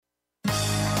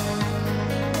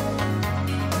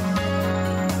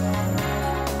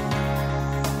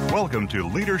Welcome to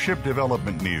Leadership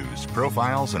Development News,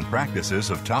 profiles and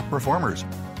practices of top performers.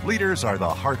 Leaders are the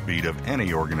heartbeat of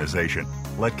any organization.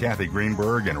 Let Kathy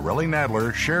Greenberg and Relly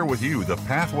Nadler share with you the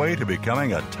pathway to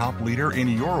becoming a top leader in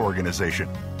your organization.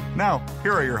 Now,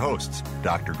 here are your hosts,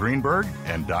 Dr. Greenberg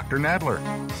and Dr. Nadler.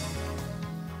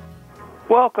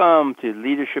 Welcome to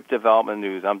Leadership Development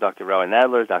News. I'm Dr. Relly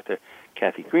Nadler. Dr.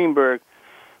 Kathy Greenberg,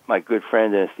 my good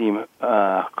friend and esteemed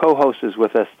co-host, is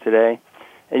with us today.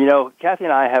 And you know, Kathy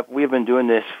and we have been doing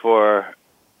this for,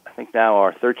 I think now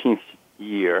our 13th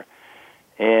year,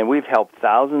 and we've helped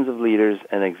thousands of leaders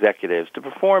and executives to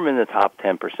perform in the top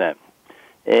 10%.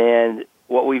 And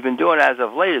what we've been doing as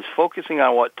of late is focusing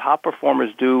on what top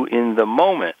performers do in the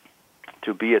moment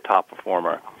to be a top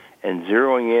performer, and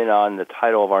zeroing in on the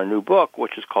title of our new book,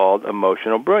 which is called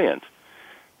Emotional Brilliance.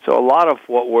 So a lot of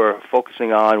what we're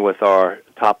focusing on with our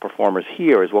top performers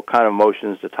here is what kind of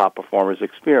emotions the top performers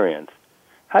experience.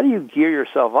 How do you gear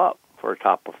yourself up for a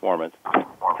top performance?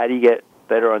 How do you get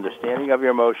better understanding of your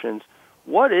emotions?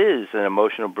 What is an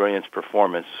emotional brilliance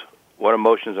performance? What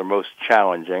emotions are most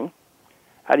challenging?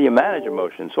 How do you manage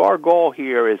emotions? So our goal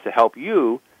here is to help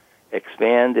you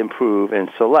expand, improve, and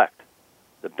select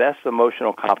the best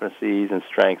emotional competencies and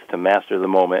strengths to master the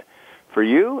moment for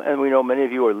you. And we know many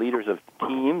of you are leaders of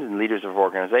teams and leaders of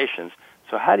organizations.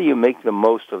 So how do you make the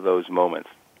most of those moments?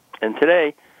 And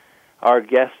today, our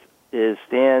guest is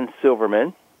Stan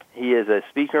Silverman. He is a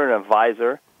speaker and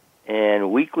advisor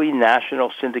and weekly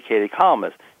national syndicated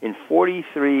columnist in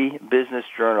 43 business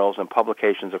journals and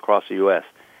publications across the U.S.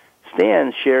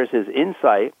 Stan shares his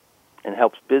insight and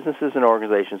helps businesses and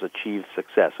organizations achieve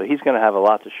success. So he's going to have a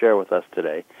lot to share with us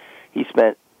today. He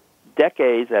spent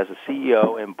decades as a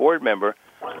CEO and board member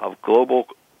of global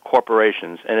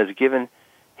corporations and has given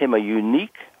him a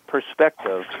unique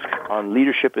perspective on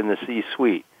leadership in the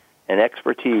C-suite and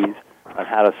expertise on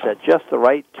how to set just the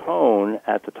right tone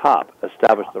at the top,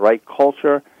 establish the right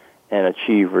culture, and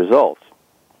achieve results.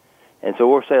 And so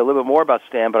we'll say a little bit more about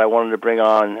Stan, but I wanted to bring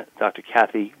on Dr.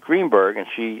 Kathy Greenberg, and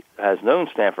she has known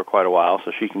Stan for quite a while,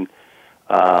 so she can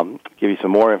give you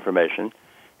some more information.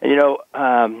 And, you know,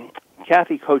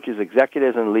 Kathy coaches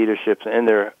executives and leaderships and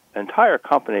their entire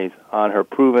companies on her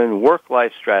proven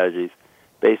work-life strategies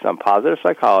based on positive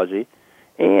psychology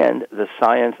and the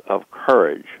science of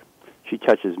courage. She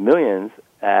touches millions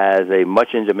as a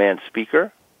much-in-demand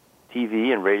speaker,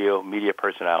 TV and radio media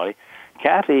personality.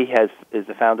 Kathy is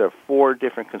the founder of 4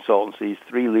 different consultancies,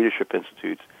 3 leadership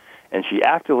institutes, and she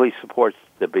actively supports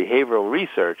the behavioral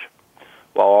research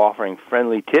while offering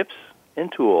friendly tips and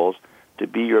tools to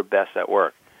be your best at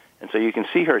work. And so you can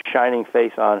see her shining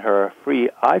face on her free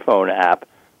iPhone app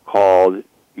called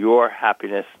Your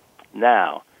Happiness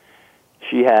Now.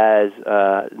 She has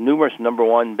numerous number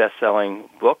 1 best-selling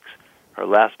books. Her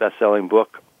last best-selling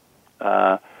book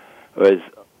was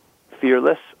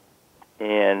Fearless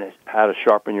and How to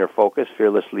Sharpen Your Focus,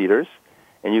 Fearless Leaders.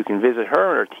 And you can visit her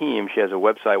and her team. She has a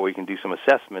website where you can do some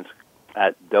assessments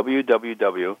at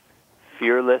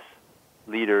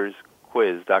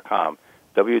www.fearlessleadersquiz.com,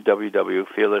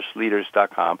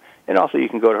 www.fearlessleaders.com. And also you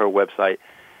can go to her website,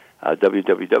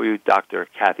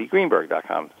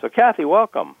 www.drkathygreenberg.com. So, Kathy,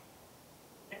 welcome.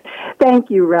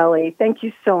 Thank you, Relly. Thank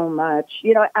you so much.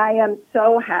 You know, I am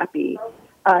so happy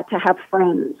to have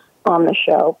friends on the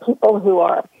show, people who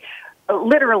are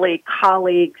literally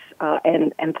colleagues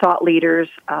and thought leaders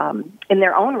in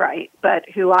their own right, but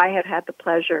who I have had the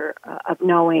pleasure of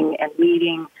knowing and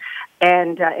meeting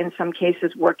and in some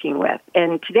cases working with.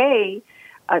 And today,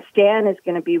 Stan is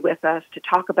going to be with us to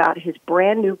talk about his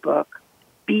brand new book,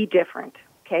 Be Different.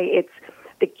 Okay, it's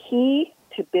the key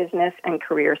to business and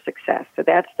career success. So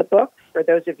that's the book. For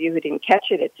those of you who didn't catch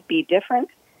it, it's Be Different,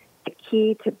 the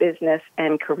key to business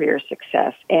and career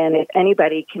success. And if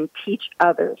anybody can teach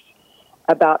others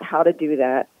about how to do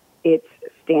that, it's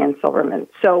Stan Silverman.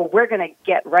 So we're going to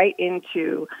get right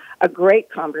into a great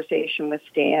conversation with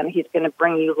Stan. He's going to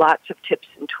bring you lots of tips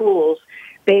and tools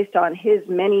based on his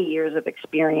many years of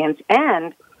experience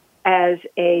and as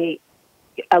a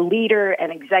leader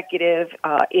and executive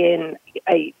in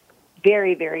a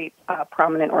very, very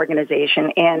prominent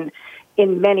organization and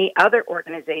in many other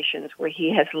organizations where he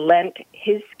has lent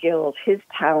his skills, his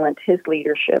talent, his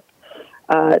leadership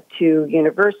to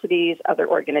universities, other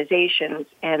organizations,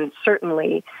 and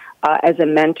certainly as a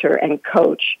mentor and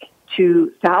coach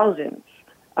to thousands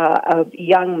of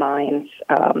young minds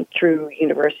through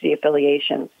university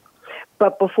affiliations.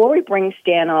 But before we bring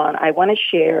Stan on, I want to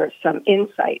share some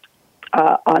insight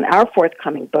on our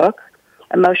forthcoming book,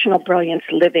 Emotional Brilliance,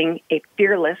 Living a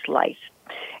Fearless Life.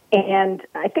 And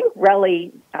I think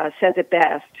Relly says it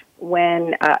best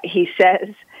when he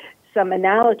says some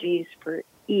analogies for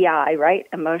EI, right,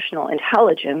 emotional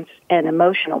intelligence and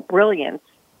emotional brilliance,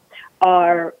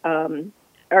 are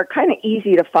kind of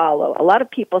easy to follow. A lot of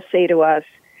people say to us,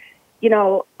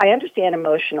 I understand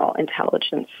emotional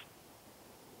intelligence.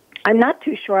 I'm not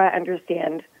too sure I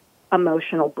understand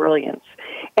emotional brilliance.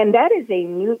 And that is a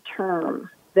new term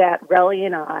that Relly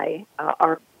and I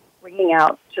are bringing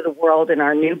out to the world in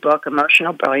our new book,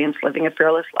 Emotional Brilliance, Living a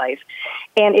Fearless Life.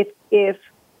 And if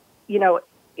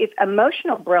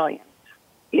emotional brilliance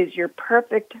is your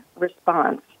perfect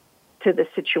response to the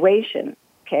situation,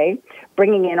 okay,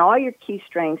 bringing in all your key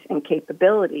strengths and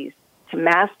capabilities to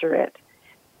master it,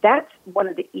 that's one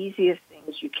of the easiest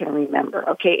things you can remember,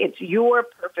 okay? It's your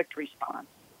perfect response,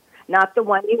 not the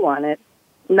one you wanted,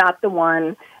 not the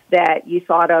one that you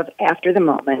thought of after the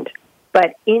moment,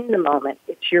 but in the moment,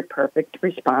 it's your perfect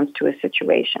response to a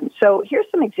situation. So here's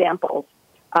some examples,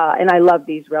 and I love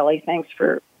these, Relly. Thanks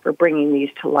for bringing these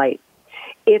to light.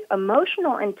 If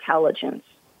emotional intelligence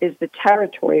is the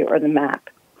territory or the map,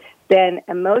 then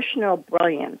emotional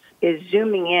brilliance is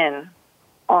zooming in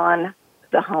on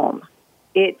the home.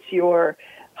 It's your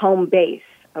home base,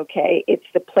 okay? It's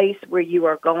the place where you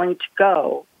are going to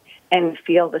go and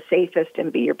feel the safest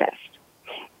and be your best.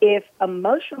 If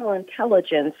emotional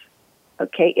intelligence,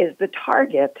 okay, is the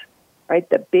target, right,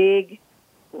 the big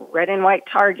red and white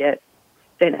target,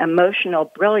 then emotional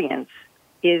brilliance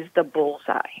is the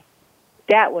bullseye.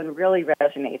 That one really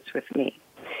resonates with me.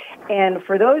 And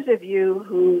for those of you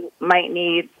who might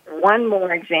need one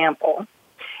more example,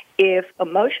 if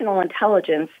emotional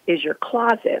intelligence is your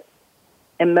closet,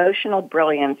 emotional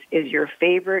brilliance is your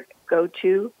favorite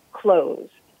go-to clothes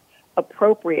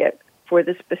appropriate for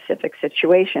the specific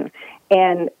situation.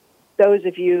 And those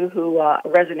of you who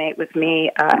resonate with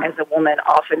me as a woman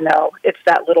often know it's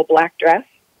that little black dress.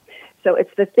 So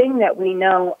it's the thing that we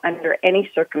know under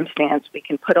any circumstance we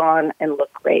can put on and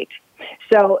look great.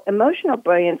 So emotional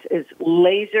brilliance is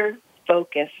laser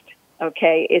focused,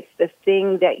 okay? It's the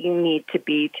thing that you need to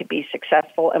be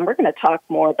successful. And we're going to talk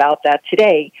more about that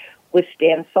today with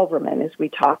Stan Silverman as we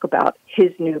talk about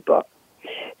his new book.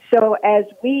 So as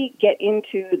we get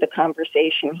into the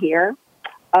conversation here,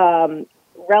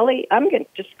 Relly, I'm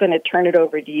just going to turn it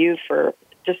over to you for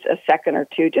just a second or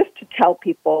two, just to tell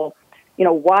people,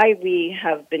 why we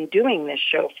have been doing this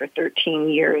show for 13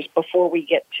 years before we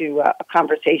get to a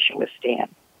conversation with Stan.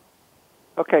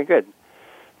 Okay, good.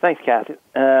 Thanks, Kathy.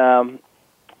 And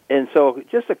so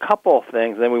just a couple of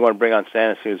things, then we want to bring on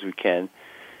Stan as soon as we can.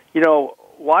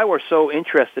 Why we're so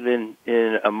interested in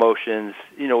emotions,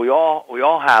 we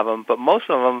all have them, but most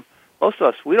of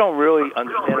us, we don't really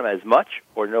understand them as much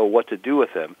or know what to do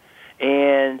with them.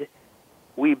 And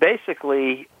we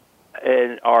basically,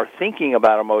 in our thinking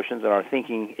about emotions and our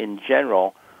thinking in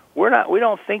general, we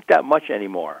don't think that much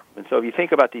anymore. And so if you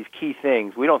think about these key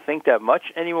things, we don't think that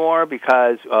much anymore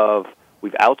because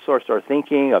we've outsourced our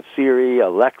thinking of Siri,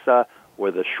 Alexa,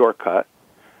 or the shortcut.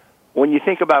 When you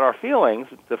think about our feelings,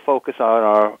 the focus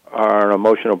on our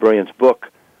Emotional Brilliance book,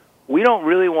 we don't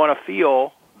really want to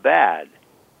feel bad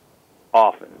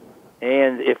often.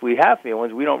 And if we have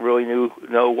feelings, we don't really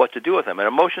know what to do with them. And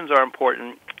emotions are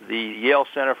important. The Yale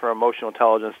Center for Emotional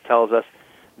Intelligence tells us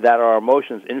that our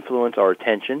emotions influence our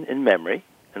attention and memory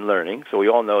and learning. So we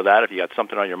all know that. If you got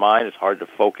something on your mind, it's hard to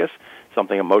focus,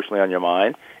 something emotionally on your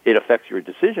mind. It affects your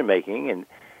decision-making. And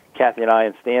Kathy and I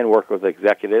and Stan work with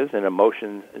executives, and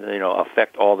emotions,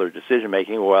 affect all their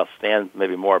decision-making. Well, Stan,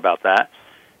 maybe more about that.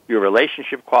 Your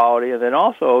relationship quality, and then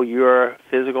also your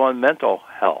physical and mental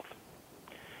health.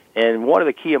 And one of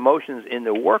the key emotions in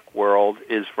the work world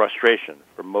is frustration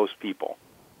for most people.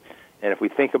 And if we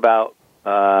think about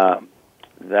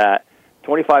that,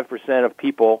 25% of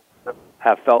people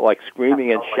have felt like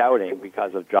screaming and shouting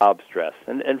because of job stress.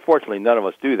 And fortunately, none of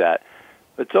us do that.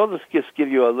 But so let's just give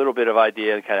you a little bit of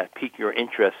idea and kind of pique your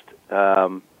interest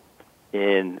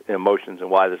in emotions and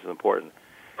why this is important.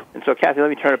 And so, Kathy, let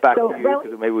me turn it back to you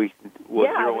because maybe we'll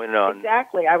zero in on...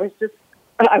 Exactly. I was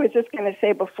just going to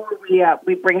say before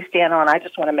we bring Stan on, I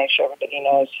just want to make sure everybody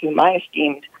knows who my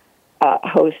esteemed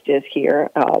host is here,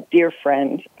 dear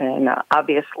friend, and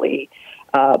obviously,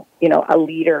 a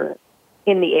leader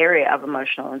in the area of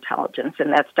emotional intelligence,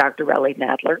 and that's Dr. Relly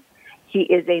Nadler. He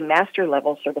is a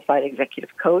master-level certified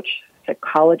executive coach,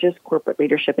 psychologist, corporate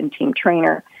leadership, and team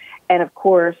trainer. And, of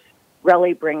course,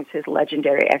 Relly brings his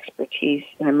legendary expertise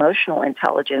in emotional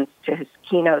intelligence to his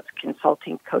keynotes,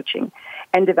 consulting, coaching,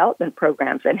 and development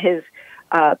programs. And his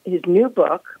new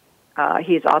book,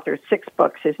 he's authored 6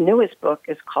 books. His newest book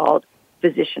is called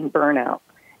Physician Burnout.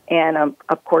 And,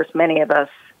 of course, many of us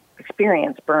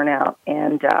experience burnout.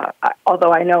 And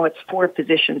although I know it's for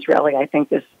physicians, really, I think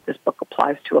this book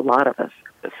applies to a lot of us.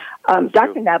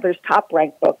 Dr. Nadler's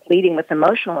top-ranked book, Leading with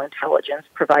Emotional Intelligence,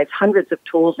 provides hundreds of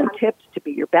tools and tips to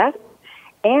be your best,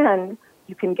 and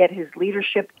you can get his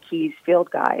Leadership Keys Field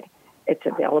Guide. It's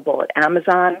available at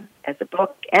Amazon as a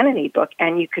book and an ebook,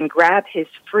 and you can grab his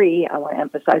free, I want to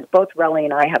emphasize, both Relly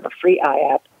and I have a free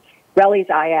iApp. Relly's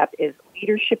iApp is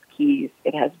Leadership Keys.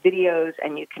 It has videos,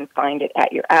 and you can find it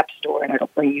at your app store, and it'll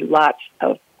bring you lots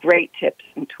of great tips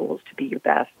and tools to be your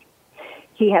best.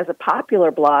 He has a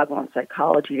popular blog on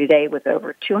Psychology Today with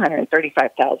over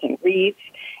 235,000 reads,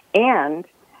 and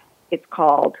it's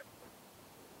called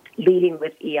Leading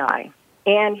with EI.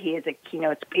 And he is a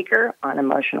keynote speaker on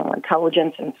emotional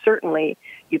intelligence, and certainly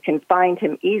you can find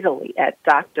him easily at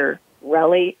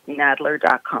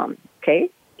drrellynadler.com,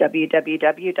 okay?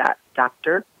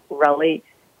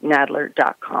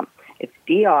 www.drrellynadler.com. It's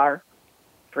Dr.,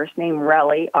 first name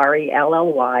Relly,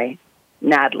 R-E-L-L-Y,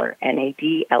 Nadler,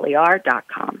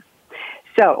 Nadler.com.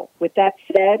 So with that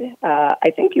said,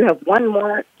 I think you have one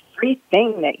more free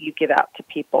thing that you give out to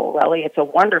people, Relly. It's a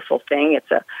wonderful thing. It's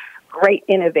a great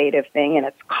innovative thing, and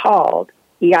it's called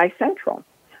EI Central.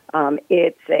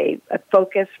 It's a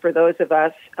focus for those of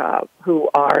us who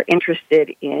are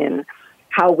interested in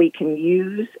how we can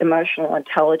use emotional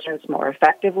intelligence more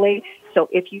effectively. So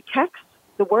if you text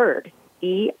the word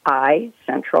EI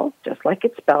Central, just like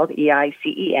it's spelled,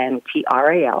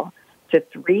 EICENTRAL, to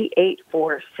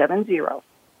 38470,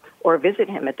 or visit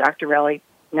him at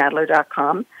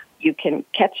drrellynadler.com, you can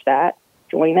catch that,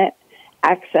 join it,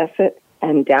 access it,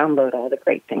 and download all the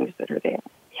great things that are there.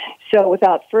 So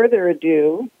without further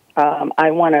ado,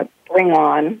 I want to bring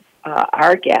on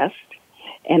our guest,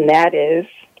 and that is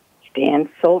Stan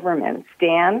Silverman.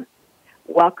 Stan,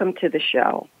 welcome to the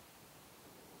show.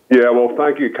 Yeah, well,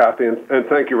 thank you, Kathy, and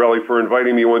thank you, Relly, for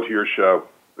inviting me onto your show.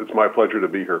 It's my pleasure to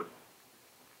be here.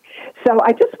 So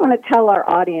I just want to tell our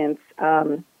audience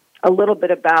a little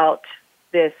bit about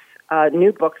this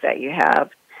new book that you have.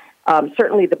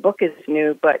 Certainly the book is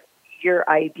new, but your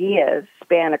ideas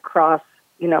span across,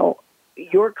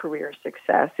 your career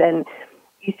success. And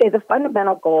you say the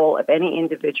fundamental goal of any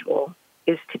individual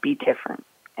is to be different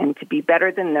and to be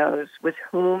better than those with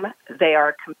whom they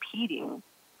are competing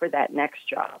for that next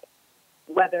job,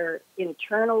 whether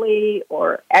internally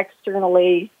or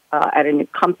externally at a new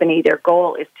company. Their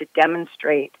goal is to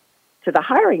demonstrate to the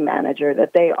hiring manager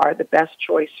that they are the best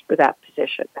choice for that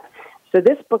position. So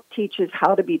this book teaches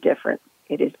how to be different.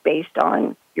 It is based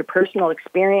on your personal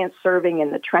experience serving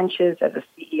in the trenches as a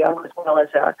CEO as well as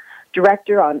a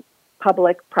director on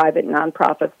public, private,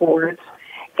 nonprofit boards.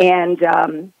 And,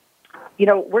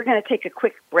 we're going to take a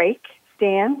quick break,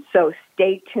 Stan, so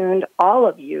stay tuned, all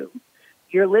of you.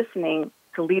 You're listening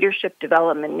to Leadership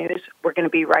Development News. We're going to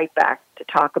be right back to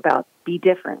talk about Be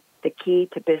Different, the key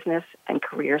to business and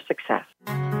career success.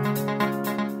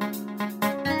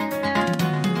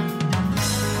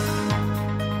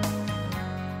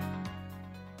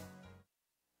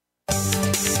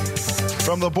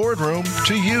 From the boardroom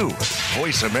to you,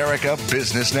 Voice America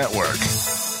Business Network.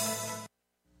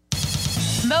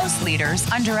 Most leaders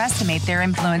underestimate their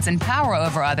influence and power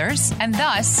over others and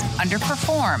thus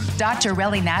underperform. Dr.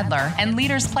 Relly Nadler and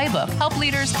Leaders Playbook help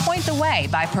leaders point the way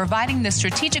by providing the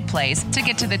strategic plays to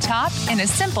get to the top in a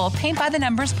simple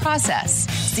paint-by-the-numbers process.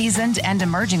 Seasoned and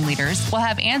emerging leaders will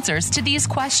have answers to these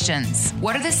questions.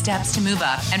 What are the steps to move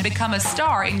up and become a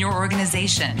star in your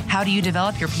organization? How do you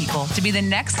develop your people to be the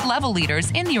next level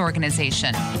leaders in the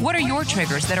organization? What are your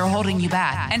triggers that are holding you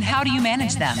back, and how do you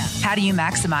manage them? How do you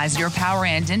maximize your power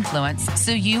and influence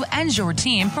so you and your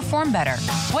team perform better?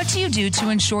 What do you do to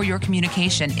ensure your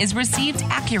communication is received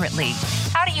accurately?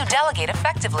 How do you delegate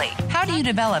effectively? How do you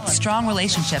develop strong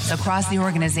relationships across the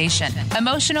organization?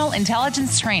 Emotional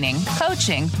intelligence training,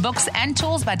 coaching, books, and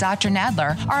tools by Dr.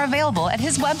 Nadler are available at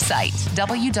his website,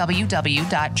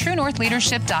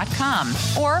 www.truenorthleadership.com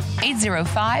or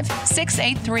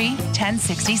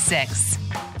 805-683-1066.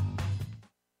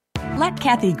 Let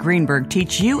Kathy Greenberg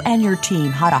teach you and your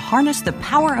team how to harness the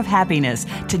power of happiness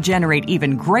to generate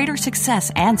even greater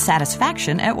success and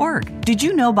satisfaction at work. Did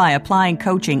you know by applying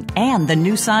coaching and the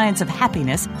new science of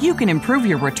happiness, you can improve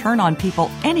your return on people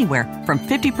anywhere from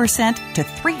 50% to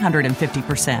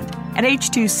 350%? At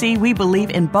H2C, we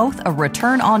believe in both a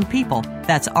return on people,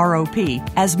 that's ROP,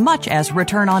 as much as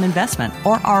return on investment,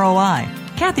 or ROI.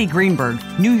 Kathy Greenberg,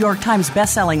 New York Times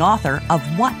bestselling author of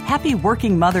What Happy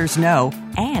Working Mothers Know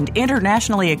and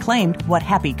internationally acclaimed What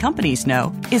Happy Companies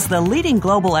Know, is the leading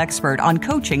global expert on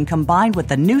coaching combined with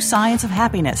the new science of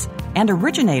happiness and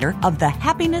originator of the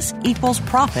Happiness Equals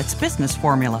Profits business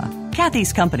formula.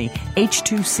 Kathy's company,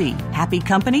 H2C, Happy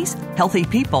Companies, Healthy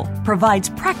People, provides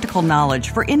practical knowledge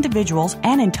for individuals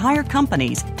and entire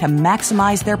companies to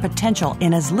maximize their potential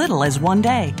in as little as one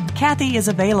day. Kathy is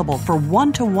available for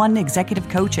one-to-one executive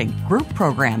coaching, group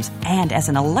programs, and as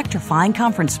an electrifying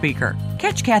conference speaker.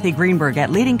 Catch Kathy Greenberg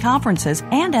at leading conferences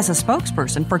and as a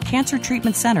spokesperson for Cancer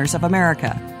Treatment Centers of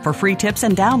America. For free tips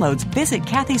and downloads, visit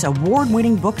Kathy's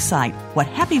award-winning book site,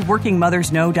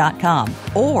 whathappyworkingmothersknow.com.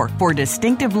 Or for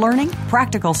distinctive learning,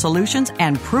 practical solutions,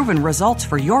 and proven results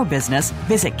for your business,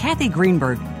 visit Kathy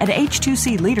Greenberg at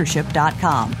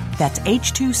h2cleadership.com. That's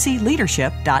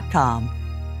h2cleadership.com.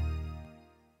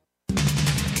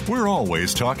 We're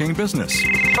always talking business.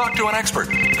 Talk to an expert.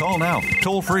 Call now,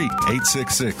 toll free,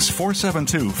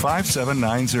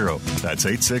 866-472-5790. That's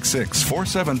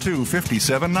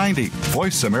 866-472-5790.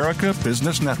 Voice America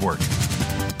Business Network.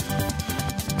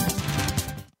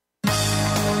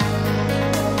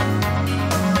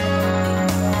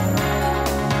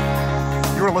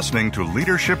 You're listening to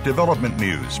Leadership Development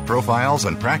News, profiles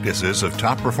and practices of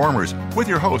top performers with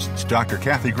your hosts, Dr.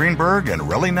 Kathy Greenberg and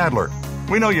Relly Nadler.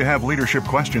 We know you have leadership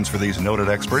questions for these noted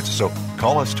experts, so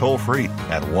call us toll-free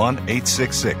at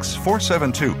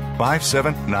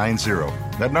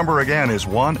 1-866-472-5790. That number again is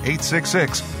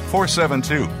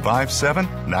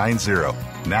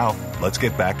 1-866-472-5790. Now, let's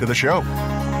get back to the show.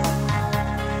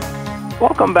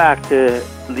 Welcome back to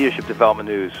Leadership Development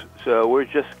News. So we're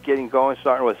just getting going,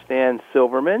 starting with Stan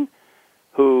Silverman,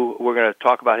 who we're going to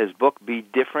talk about his book, Be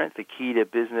Different, The Key to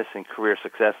Business and Career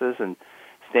Successes. And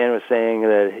Stan was saying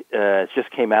that it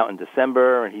just came out in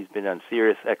December, and he's been on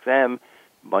Sirius XM, a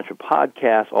bunch of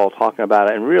podcasts all talking about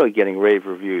it, and really getting rave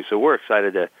reviews. So we're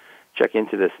excited to check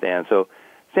into this, Stan. So,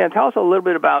 Stan, tell us a little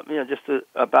bit about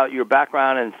about your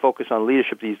background and focus on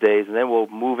leadership these days, and then we'll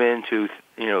move into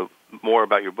more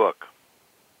about your book.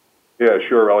 Yeah,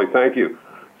 sure, Relly. Thank you.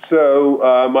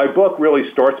 So my book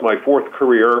really starts my fourth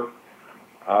career,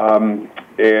 and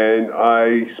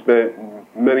I spent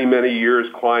many years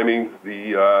climbing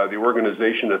the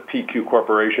organization of PQ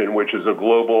Corporation, which is a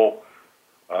global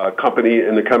company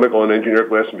in the chemical and engineered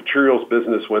glass materials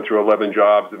business. Went through 11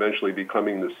 jobs, eventually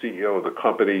becoming the CEO of the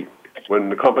company. When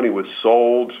the company was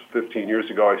sold 15 years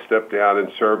ago, I stepped down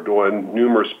and served on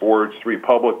numerous boards, 3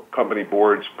 public company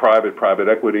boards, private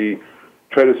equity,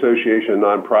 trade association,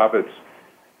 nonprofits.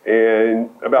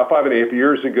 And about 5.5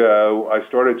 years ago, I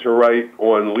started to write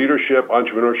on leadership,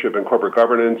 entrepreneurship, and corporate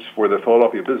governance for the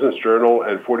Philadelphia Business Journal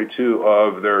and 42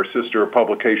 of their sister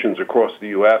publications across the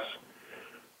U.S.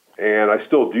 And I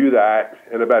still do that.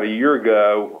 And about a year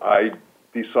ago, I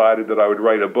decided that I would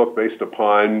write a book based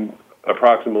upon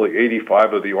approximately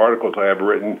 85 of the articles I have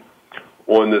written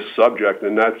on this subject,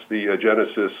 and that's the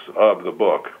genesis of the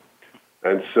book.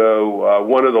 And so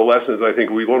one of the lessons I think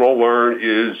we want to learn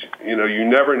is, you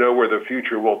never know where the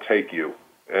future will take you.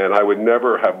 And I would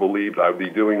never have believed I would be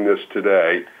doing this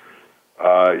today,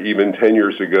 even 10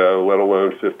 years ago, let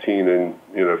alone 15 and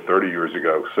 30 years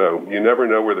ago. So you never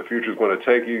know where the future is going to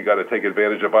take you. You got to take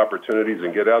advantage of opportunities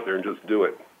and get out there and just do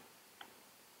it.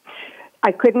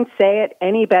 I couldn't say it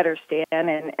any better,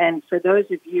 Stan. And for those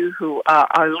of you who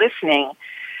are listening,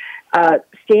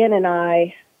 Stan and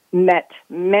I met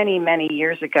many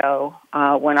years ago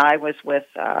when I was with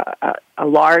a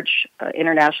large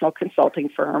international consulting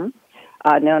firm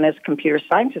known as Computer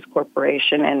Sciences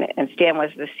Corporation, and Stan was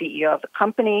the CEO of the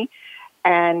company.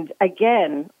 And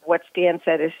again, what Stan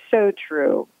said is so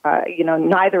true.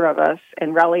 Neither of us,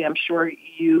 and Relly, I'm sure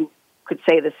you could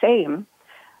say the same,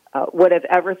 would have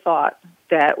ever thought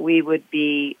that we would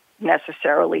be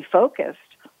necessarily focused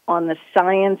on the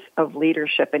science of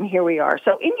leadership. And here we are.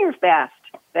 So in your vast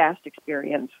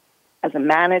experience as a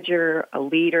manager, a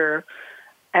leader,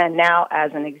 and now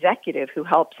as an executive who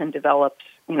helps and develops,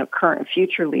 current and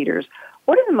future leaders,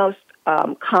 what are the most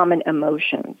common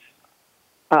emotions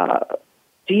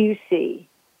do you see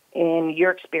in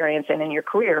your experience and in your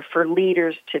career for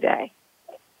leaders today?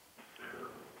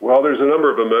 Well, there's a number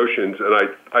of emotions, and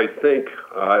I think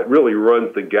it really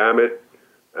runs the gamut.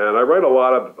 And I write a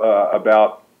lot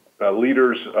about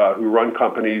leaders who run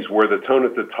companies where the tone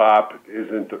at the top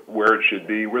isn't where it should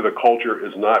be, where the culture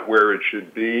is not where it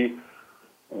should be,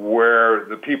 where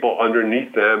the people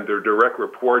underneath them, their direct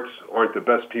reports, aren't the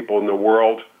best people in the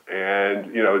world,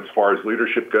 and, as far as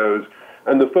leadership goes.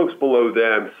 And the folks below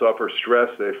them suffer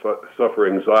stress, they suffer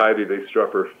anxiety, they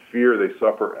suffer fear, they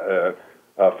suffer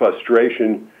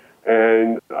frustration.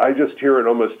 And I just hear it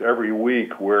almost every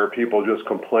week where people just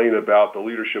complain about the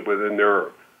leadership within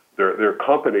their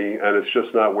company, and it's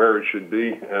just not where it should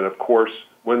be. And of course,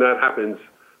 when that happens,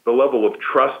 the level of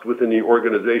trust within the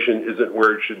organization isn't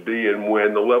where it should be. And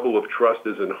when the level of trust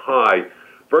isn't high,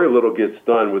 very little gets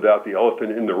done without the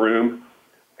elephant in the room.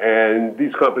 And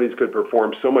these companies could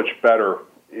perform so much better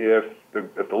if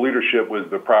the leadership was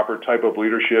the proper type of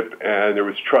leadership and there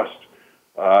was trust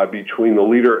between the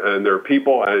leader and their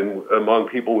people and among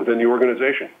people within the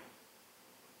organization.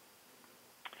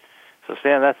 So,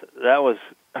 Stan, that was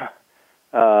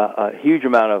a huge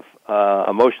amount of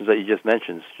emotions that you just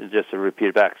mentioned. Just to repeat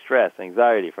it back: stress,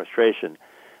 anxiety, frustration,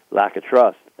 lack of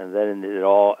trust, and then it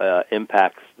all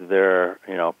impacts their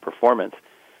performance.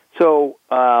 So,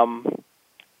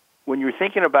 when you were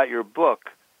thinking about your book,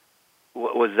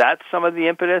 was that some of the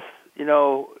impetus?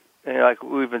 Like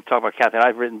we've been talking about, Kathy, and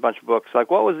I've written a bunch of books. Like,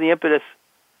 what was the impetus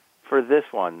for this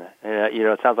one?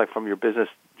 It sounds like from your business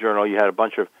journal you had a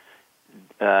bunch of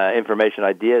information,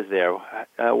 ideas there.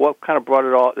 What kind of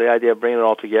brought the idea of bringing it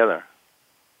all together?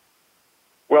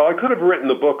 Well, I could have written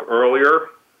the book earlier,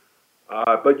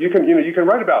 but you can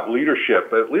write about leadership.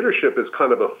 But leadership is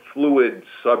kind of a fluid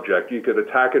subject. You could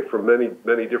attack it from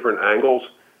many different angles.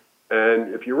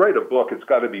 And if you write a book, it's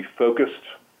got to be focused.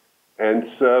 And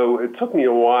so it took me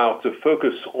a while to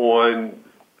focus on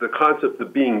the concept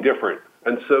of being different.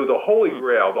 And so the holy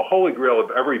grail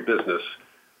of every business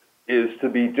is to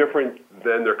be different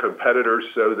than their competitors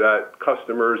so that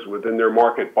customers within their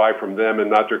market buy from them and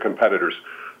not their competitors.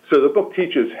 So the book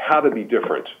teaches how to be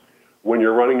different when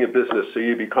you're running a business so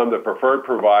you become the preferred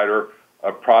provider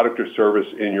of product or service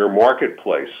in your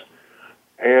marketplace.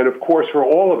 And, of course, for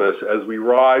all of us, as we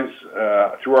rise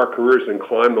through our careers and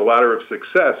climb the ladder of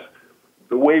success,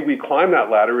 the way we climb that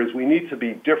ladder is we need to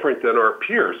be different than our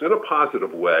peers in a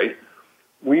positive way.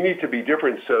 We need to be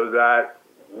different so that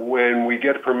when we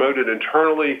get promoted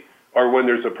internally or when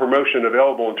there's a promotion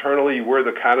available internally, we're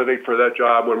the candidate for that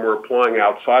job. When we're applying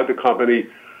outside the company,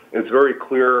 it's very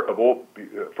clear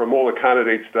from all the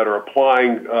candidates that are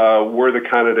applying, we're the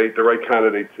right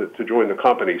candidate to join the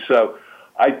company. So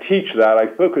I teach that, I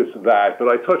focus that, but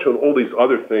I touch on all these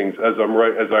other things as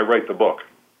I write the book.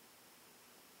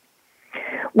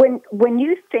 When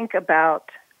you think about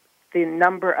the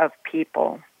number of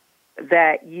people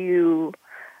that you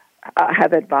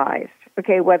have advised,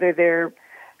 okay, whether they're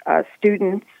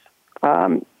students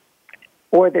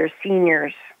or they're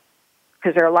seniors,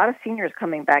 because there are a lot of seniors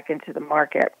coming back into the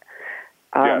market.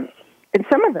 Yes. And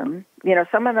some of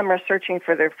them are searching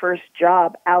for their first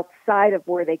job outside of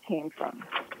where they came from,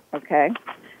 okay?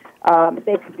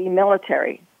 They could be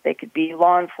military. They could be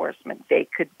law enforcement. They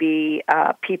could be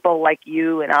people like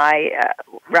you and I.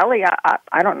 Really,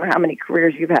 I don't know how many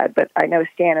careers you've had, but I know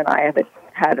Stan and I have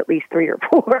had at least 3 or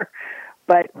 4.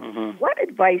 But what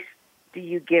advice do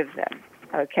you give them,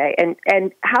 okay?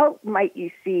 And how might you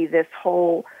see this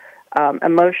whole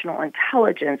emotional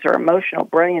intelligence or emotional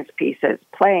brilliance piece as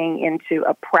playing into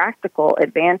a practical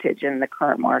advantage in the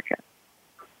current market?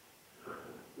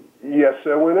 Yes,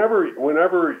 so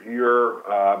whenever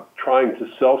you're trying to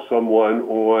sell someone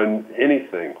on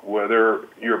anything, whether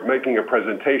you're making a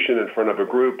presentation in front of a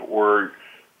group or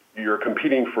you're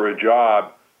competing for a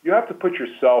job, you have to put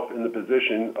yourself in the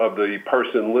position of the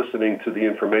person listening to the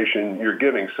information you're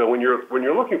giving. So when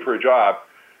you're looking for a job,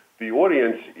 the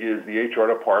audience is the HR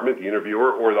department, the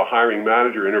interviewer, or the hiring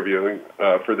manager interviewing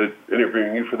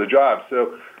you for the job.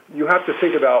 So you have to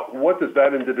think about what does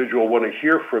that individual want to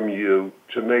hear from you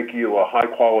to make you a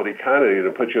high-quality candidate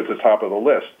and put you at the top of the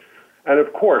list. And,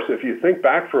 of course, if you think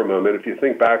back for a moment, if you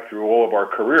think back through all of our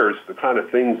careers, the kind of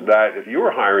things that if you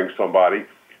were hiring somebody,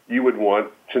 you would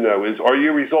want to know is, are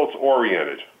you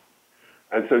results-oriented?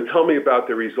 And so tell me about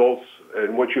the results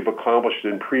and what you've accomplished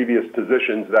in previous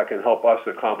positions that can help us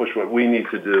accomplish what we need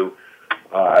to do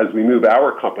as we move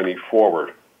our company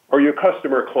forward. Are you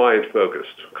customer/client focused?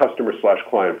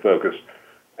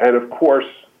 And, of course,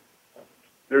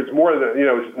 there's more than,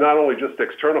 it's not only just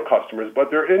external customers, but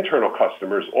they're internal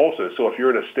customers also. So if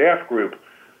you're in a staff group,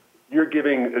 you're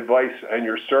giving advice and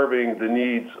you're serving the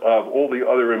needs of all the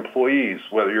other employees,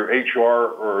 whether you're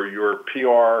HR or you're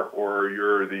PR or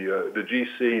you're the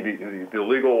GC, the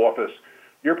legal office.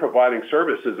 You're providing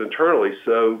services internally.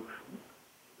 So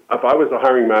if I was a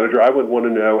hiring manager, I would want to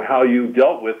know how you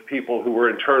dealt with people who were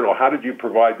internal. How did you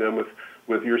provide them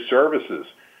with your services?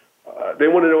 They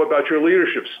want to know about your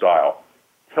leadership style.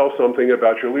 Tell something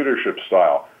about your leadership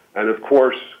style. And, of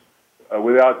course,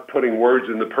 without putting words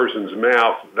in the person's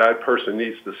mouth, that person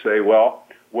needs to say, well,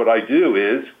 what I do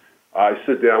is I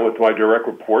sit down with my direct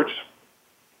reports.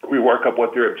 We work up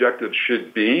what their objectives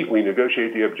should be. We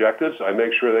negotiate the objectives. I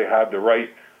make sure they have the right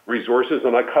resources,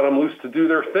 and I cut them loose to do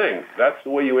their thing. That's the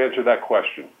way you answer that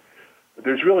question.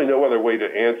 There's really no other way to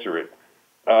answer it.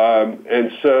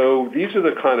 And so these are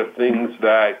the kind of things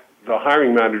that the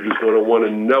hiring manager is going to want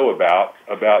to know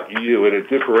about you, and it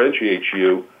differentiates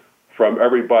you from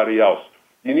everybody else.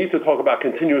 You need to talk about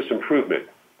continuous improvement.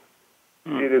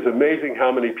 It is amazing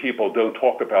how many people don't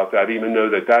talk about that, even though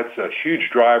that's a huge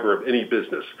driver of any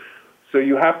business. So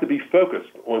you have to be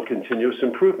focused on continuous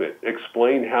improvement.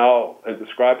 Explain how and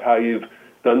describe how you've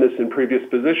done this in previous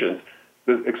positions.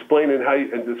 Explain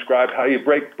and describe how you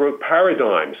broke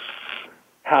paradigms.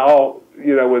 How,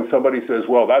 when somebody says,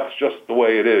 well, that's just the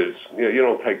way it is, you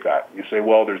don't take that. You say,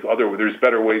 well, there's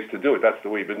better ways to do it. That's the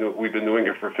way we've been doing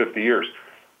it for 50 years.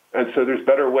 And so there's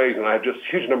better ways, and I have just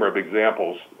a huge number of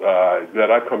examples that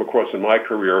I've come across in my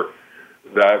career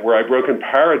where I've broken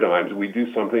paradigms. We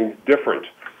do something different.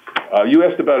 You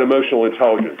asked about emotional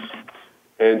intelligence,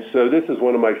 and so this is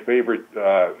one of my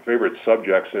favorite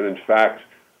subjects. And in fact,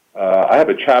 I have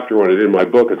a chapter on it in my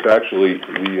book. It's actually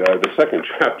the second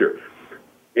chapter.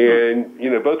 And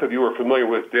both of you are familiar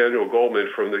with Daniel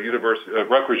Goleman from the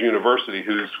Rutgers University,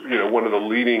 who's one of the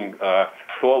leading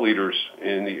thought leaders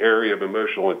in the area of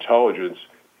emotional intelligence.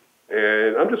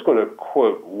 And I'm just going to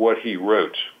quote what he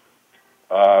wrote.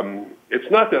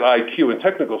 It's not that IQ and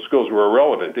technical skills were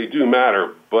irrelevant. They do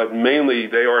matter, but mainly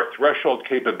they are threshold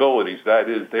capabilities. That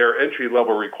is, they are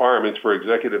entry-level requirements for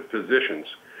executive positions.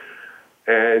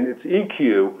 And it's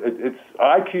EQ, it's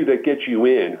IQ that gets you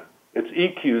in. It's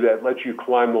EQ that lets you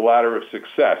climb the ladder of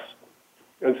success.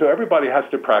 And so everybody has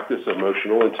to practice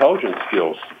emotional intelligence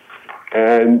skills.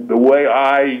 And the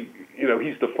way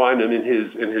he's defined them in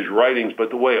his writings, but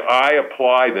the way I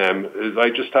apply them is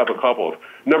I just have a couple of.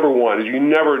 Number one is you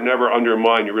never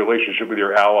undermine your relationship with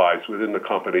your allies within the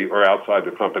company or outside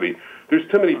the company. There's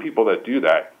too many people that do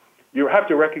that. You have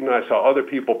to recognize how other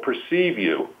people perceive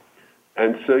you.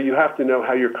 And so you have to know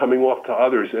how you're coming off to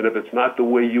others. And if it's not the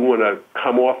way you want to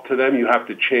come off to them, you have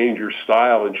to change your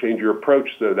style and change your approach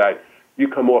so that you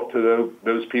come off to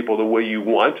those people the way you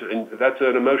want. And that's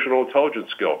an emotional intelligence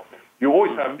skill. You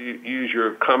always have to use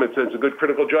your common sense and good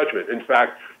critical judgment. In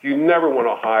fact, you never want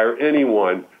to hire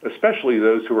anyone, especially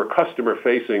those who are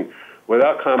customer-facing,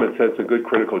 without common sense and good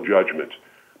critical judgment,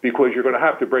 because you're going to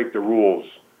have to break the rules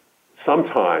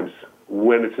sometimes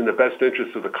when it's in the best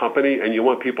interest of the company, and you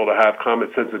want people to have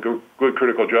common sense and good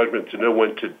critical judgment to know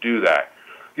when to do that.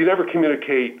 You never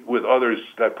communicate with others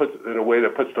in a way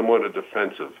that puts them on a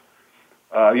defensive.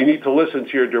 You need to listen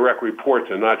to your direct reports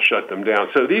and not shut them down.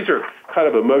 So these are kind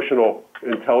of emotional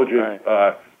intelligence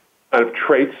kind of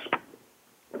traits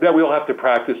that we'll have to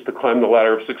practice to climb the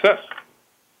ladder of success.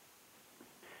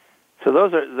 So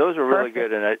those are really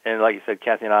good, and like you said,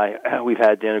 Kathy and I, we've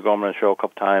had Daniel Goleman on the show a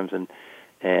couple times, and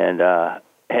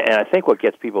I think what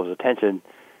gets people's attention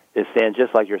is, Stan,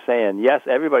 just like you're saying, yes,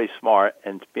 everybody's smart,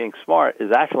 and being smart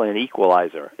is actually an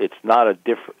equalizer. It's not a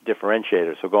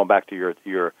differentiator. So going back to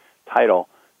your title,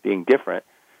 being different,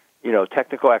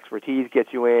 technical expertise gets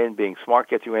you in, being smart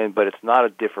gets you in, but it's not a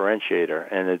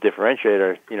differentiator. And the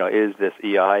differentiator, is this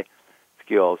EI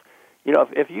skills.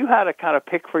 If you had to kind of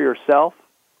pick for yourself,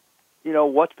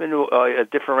 what's been a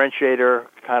differentiator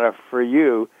kind of for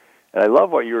you? And I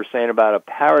love what you were saying about a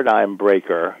paradigm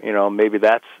breaker. Maybe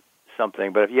that's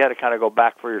something. But if you had to kind of go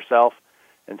back for yourself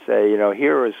and say,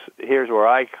 here's where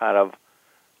I kind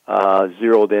of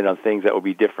zeroed in on things that would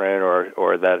be different,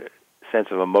 or that sense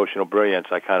of emotional brilliance,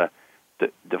 I kind of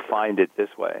defined it this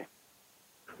way.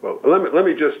 Well, let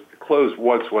me just close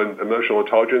once on emotional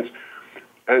intelligence.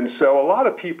 And so a lot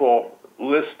of people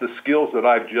list the skills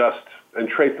and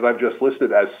traits that I've just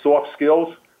listed as soft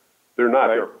skills. They're not.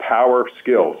 Right. They're power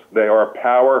skills. They are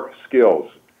power skills.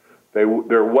 They're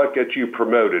what gets you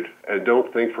promoted. And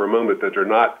don't think for a moment that they're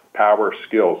not power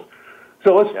skills.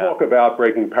 So let's talk about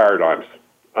breaking paradigms.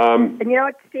 And you know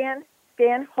what,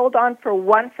 Stan, hold on for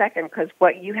 1 second, because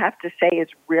what you have to say is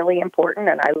really important,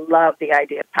 and I love the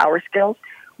idea of power skills.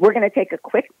 We're going to take a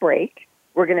quick break.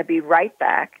 We're going to be right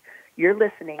back. You're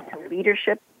listening to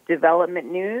Leadership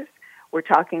Development News. We're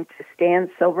talking to Stan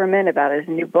Silverman about his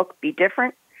new book, Be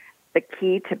Different, The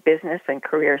Key to Business and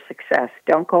Career Success.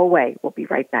 Don't go away. We'll be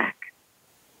right back.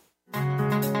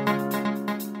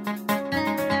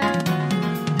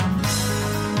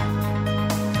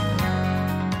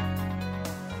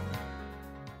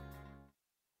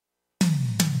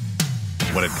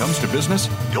 When it comes to business,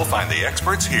 you'll find the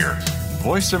experts here.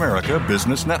 Voice America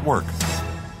Business Network.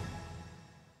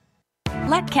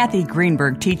 Let Kathy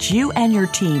Greenberg teach you and your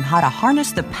team how to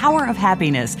harness the power of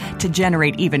happiness to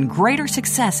generate even greater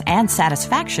success and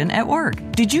satisfaction at work.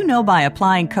 Did you know by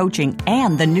applying coaching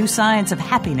and the new science of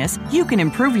happiness, you can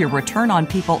improve your return on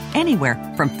people anywhere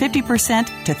from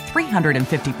 50% to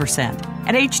 350%?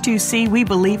 At H2C, we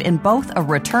believe in both a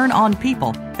return on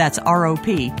people, that's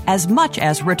ROP, as much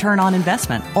as return on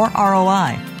investment, or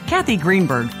ROI. Kathy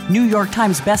Greenberg, New York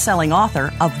Times bestselling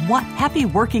author of What Happy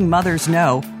Working Mothers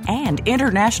Know and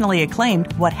internationally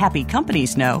acclaimed What Happy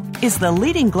Companies Know, is the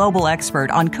leading global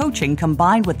expert on coaching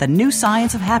combined with the new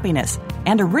science of happiness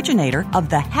and originator of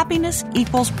the Happiness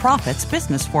Equals Profits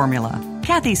business formula.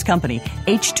 Kathy's company,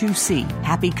 H2C,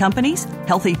 Happy Companies,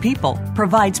 Healthy People,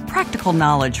 provides practical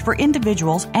knowledge for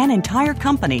individuals and entire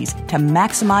companies to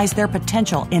maximize their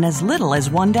potential in as little as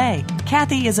one day.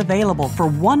 Kathy is available for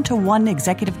one-to-one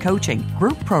executive coaching,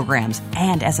 group programs,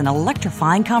 and as an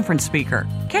electrifying conference speaker.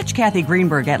 Catch Kathy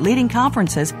Greenberg at leading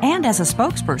conferences and as a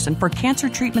spokesperson for Cancer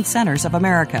Treatment Centers of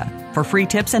America. For free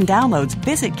tips and downloads,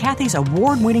 visit Kathy's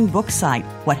award-winning book site,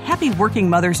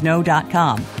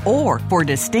 whathappyworkingmothersknow.com. Or for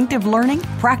distinctive learning,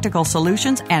 practical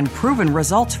solutions, and proven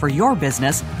results for your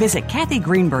business, visit Kathy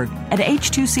Greenberg at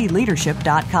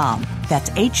h2cleadership.com. That's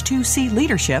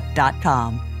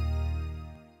h2cleadership.com.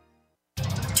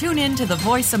 Tune in to the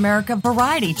Voice America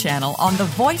Variety channel on the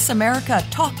Voice America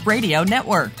Talk Radio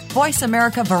Network. Voice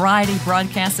America Variety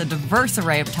broadcasts a diverse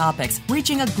array of topics,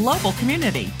 reaching a global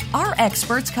community. Our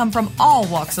experts come from all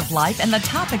walks of life, and the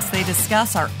topics they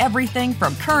discuss are everything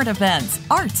from current events,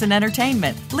 arts and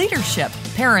entertainment, leadership,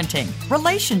 parenting,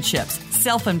 relationships,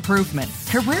 self-improvement,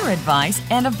 career advice,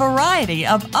 and a variety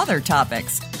of other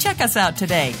topics. Check us out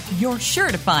today. You're sure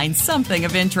to find something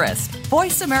of interest.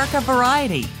 Voice America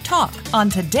Variety. Talk on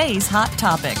today's hot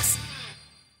topics.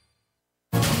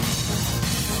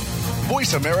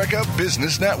 Voice America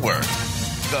Business Network,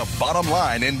 the bottom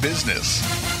line in business.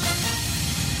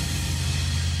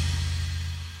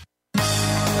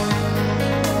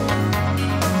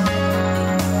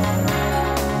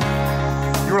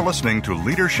 You're listening to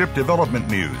Leadership Development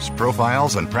News,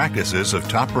 profiles and practices of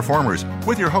top performers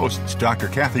with your hosts, Dr.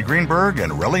 Kathy Greenberg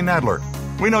and Relly Nadler.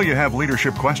 We know you have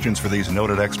leadership questions for these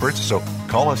noted experts, so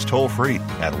call us toll-free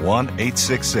at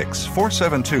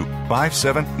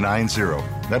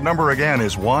 1-866-472-5790. That number again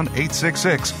is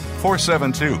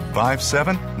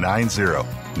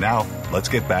 1-866-472-5790. Now, let's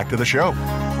get back to the show.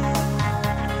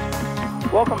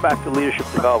 Welcome back to Leadership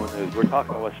Development News. We're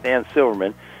talking with Stan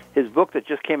Silverman. His book that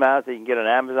just came out that you can get on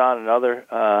Amazon and other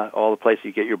all the places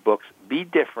you get your books, Be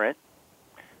Different,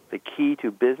 The Key to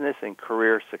Business and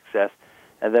Career Success.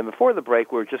 And then before the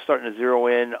break, we were just starting to zero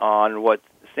in on what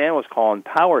Stan was calling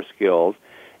power skills.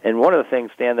 And one of the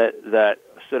things, Stan, that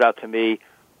stood out to me,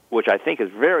 which I think is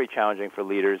very challenging for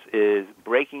leaders, is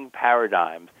breaking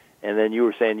paradigms. And then you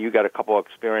were saying you got a couple of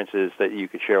experiences that you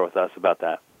could share with us about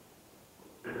that.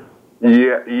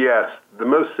 Yes. The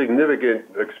most significant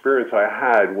experience I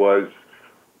had was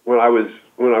when I was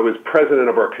president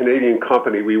of our Canadian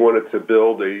company. We wanted to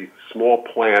build a small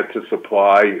plant to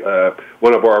supply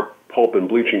one of our pulp and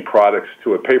bleaching products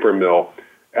to a paper mill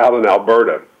out in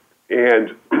Alberta.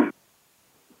 And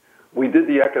we did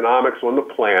the economics on the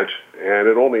plant, and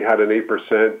it only had an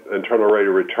 8% internal rate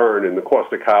of return, and the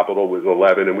cost of capital was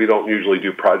 11, and we don't usually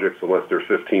do projects unless they're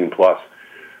 15 plus.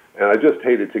 And I just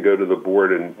hated to go to the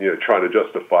board and try to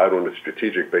justify it on a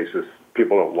strategic basis.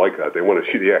 People don't like that. They want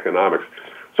to see the economics.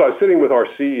 So I was sitting with our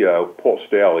CEO, Paul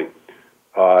Staley,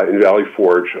 in Valley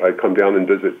Forge. I come down and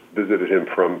visited him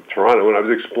from Toronto, and I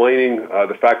was explaining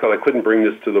the fact that I couldn't bring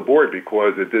this to the board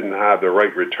because it didn't have the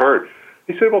right return.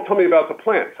 He said, well, tell me about the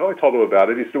plant. So I told him about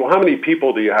it. He said, well, how many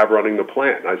people do you have running the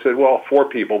plant? And I said, well, 4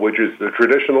 people, which is the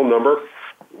traditional number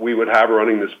we would have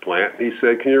running this plant. He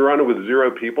said, can you run it with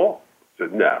 0 people? I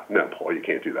said, no, Paul, you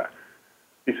can't do that.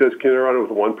 He says, can you run it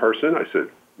with 1 person? I said,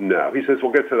 no. He says,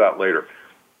 we'll get to that later.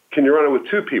 Can you run it with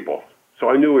 2 people? So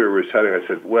I knew where we were heading. I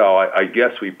said, well, I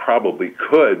guess we probably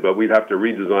could, but we'd have to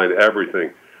redesign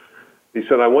everything. He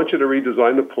said, I want you to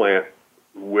redesign the plant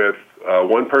with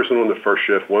 1 person on the first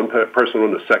shift, 1 person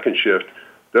on the second shift.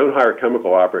 Don't hire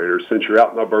chemical operators. Since you're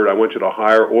out in Alberta, I want you to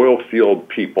hire oil field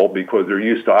people because they're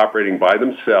used to operating by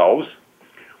themselves.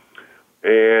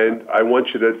 And I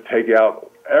want you to take out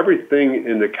everything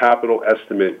in the capital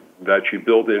estimate that you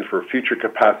build in for future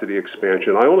capacity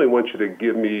expansion. I only want you to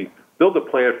build a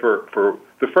plan for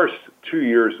the first 2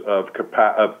 years of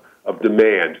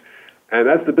demand. And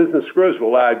as the business grows,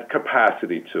 we'll add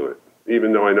capacity to it.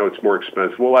 Even though I know it's more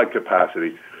expensive, we'll add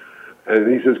capacity.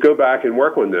 And he says, go back and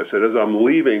work on this. And as I'm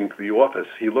leaving the office,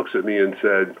 he looks at me and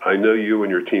said, I know you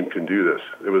and your team can do this.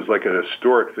 It was like an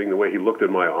historic thing, the way he looked in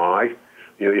my eye.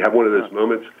 You have one of those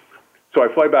moments. So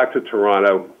I fly back to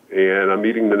Toronto, and I'm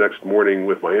meeting the next morning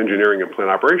with my engineering and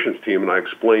plant operations team, and I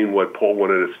explained what Paul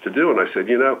wanted us to do. And I said,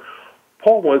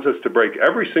 Paul wants us to break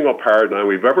every single paradigm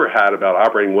we've ever had about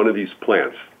operating one of these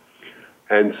plants.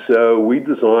 And so we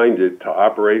designed it to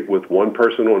operate with one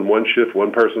person on one shift,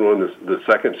 one person on the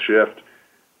second shift,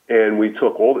 and we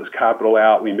took all this capital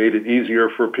out. We made it easier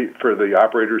for the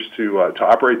operators to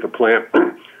operate the plant.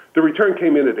 The return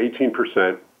came in at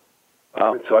 18%.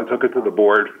 So I took it to the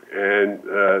board, and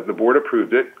the board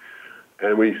approved it,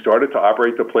 and we started to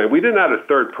operate the plant. We didn't add a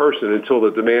third person until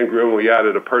the demand grew, and we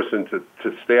added a person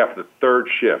to staff the third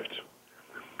shift.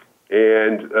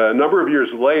 And a number of years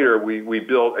later, we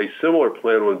built a similar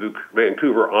plant on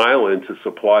Vancouver Island to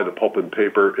supply the pulp and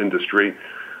paper industry,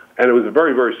 and it was a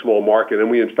very, very small market, and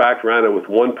we, in fact, ran it with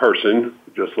one person,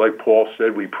 just like Paul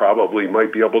said we probably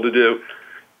might be able to do.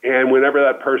 And whenever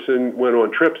that person went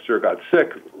on trips or got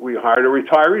sick, we hired a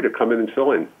retiree to come in and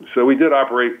fill in. So we did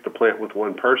operate the plant with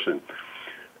one person.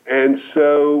 And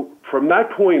so from that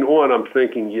point on, I'm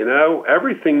thinking,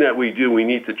 everything that we do, we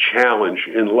need to challenge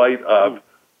in light of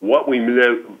what we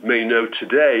may know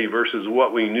today versus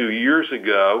what we knew years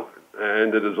ago.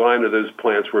 And the design of those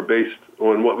plants were based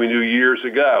on what we knew years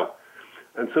ago.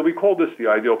 And so we called this the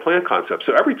ideal plant concept.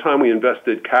 So every time we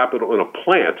invested capital in a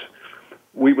plant,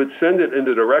 we would send it in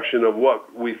the direction of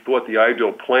what we thought the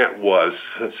ideal plant was,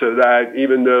 so that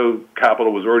even though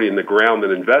capital was already in the ground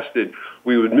and invested,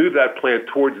 we would move that plant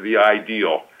towards the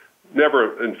ideal.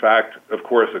 Never, in fact, of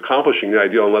course, accomplishing the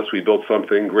ideal unless we built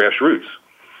something grassroots.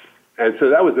 And so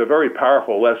that was a very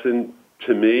powerful lesson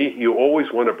to me. You always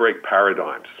want to break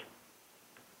paradigms.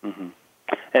 Mm-hmm.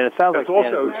 And it sounds that's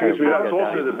also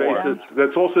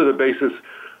the basis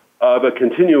of a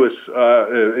continuous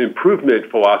improvement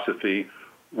philosophy,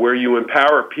 where you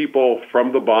empower people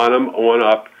from the bottom on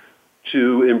up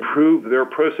to improve their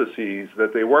processes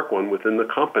that they work on within the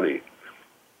company.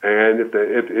 And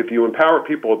if you empower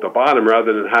people at the bottom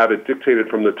rather than have it dictated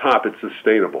from the top, it's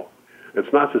sustainable. It's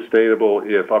not sustainable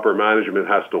if upper management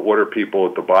has to order people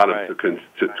at the bottom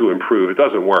to improve. It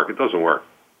doesn't work. It doesn't work.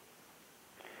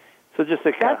 So just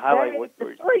to kind of highlight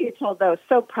the story you told, though, is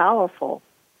so powerful.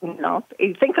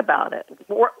 You think about it.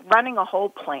 Running a whole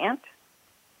plant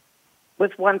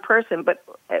with one person, but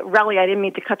really, I didn't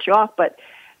mean to cut you off, but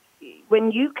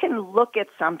when you can look at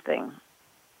something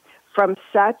from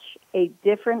such a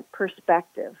different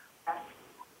perspective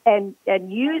and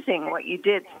using what you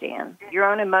did, Stan,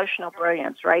 your own emotional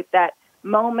brilliance, right? That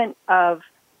moment of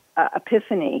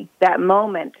epiphany, that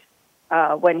moment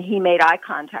when he made eye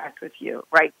contact with you,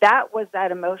 right? That was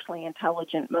that emotionally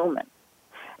intelligent moment.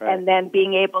 Right. And then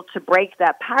being able to break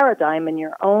that paradigm in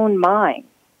your own mind,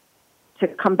 to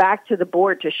come back to the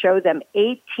board to show them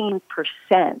 18%,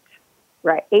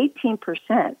 right?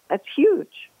 18%. That's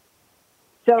huge.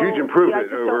 So huge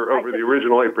improvement over the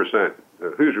original 8%.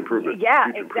 Huge improvement. Yeah,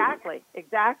 huge improvement.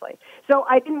 Exactly. So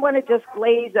I didn't want to just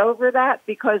glaze over that,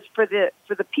 because for the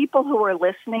people who are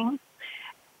listening,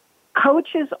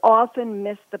 coaches often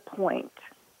miss the point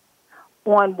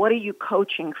on what are you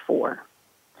coaching for.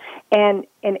 And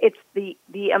it's the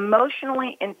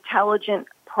emotionally intelligent,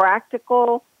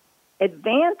 practical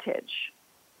advantage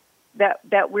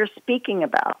that we're speaking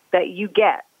about, that you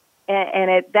get.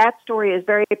 And that story is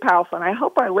very powerful. And I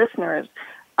hope our listeners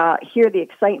hear the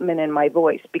excitement in my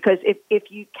voice, because if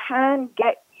you can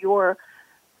get your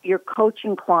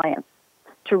coaching clients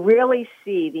to really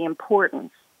see the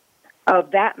importance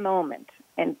of that moment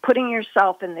and putting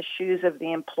yourself in the shoes of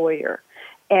the employer,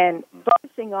 and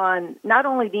focusing on not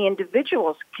only the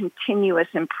individual's continuous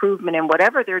improvement in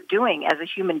whatever they're doing as a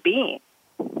human being,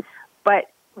 but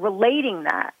relating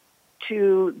that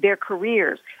to their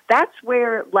careers. That's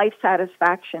where life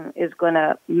satisfaction is going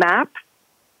to map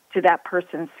to that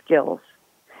person's skills.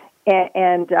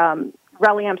 And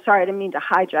Relly, I'm sorry, I didn't mean to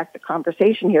hijack the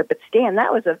conversation here, but Stan,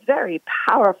 that was a very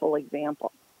powerful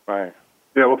example. Right.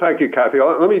 Yeah, well, thank you, Kathy.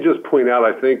 Let me just point out,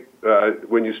 I think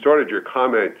when you started your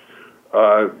comment,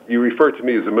 you referred to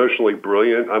me as emotionally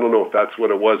brilliant. I don't know if that's what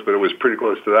it was, but it was pretty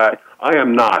close to that. I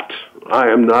am not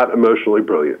emotionally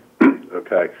brilliant.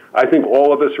 Okay. I think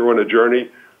all of us are on a journey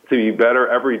to be better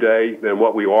every day than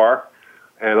what we are.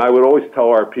 And I would always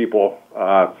tell our people,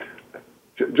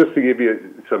 just to give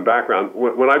you some background,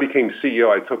 when I became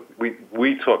CEO,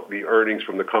 we took the earnings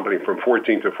from the company from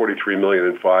 14 to 43 million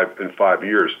in 5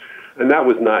 years. And that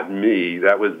was not me.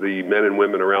 That was the men and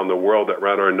women around the world that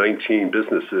ran our 19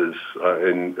 businesses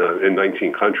in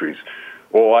 19 countries.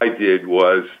 All I did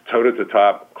was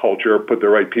toe-to-top culture, put the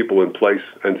right people in place,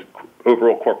 and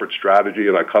overall corporate strategy,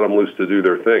 and I cut them loose to do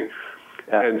their thing.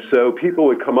 Yeah. And so people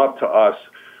would come up to us,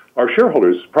 our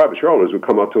shareholders, private shareholders would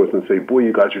come up to us and say, boy,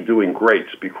 you guys are doing great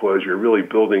because you're really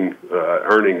building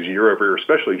earnings year over year,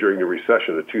 especially during the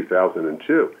recession of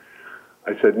 2002.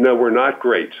 I said, no, we're not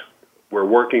great. We're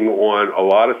working on a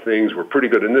lot of things. We're pretty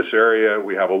good in this area.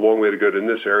 We have a long way to go in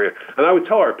this area. And I would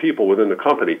tell our people within the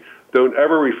company, don't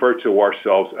ever refer to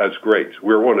ourselves as great.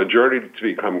 We're on a journey to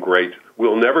become great.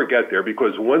 We'll never get there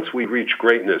because once we reach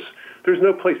greatness, there's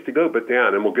no place to go but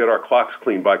down, and we'll get our clocks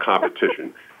cleaned by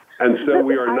competition. And so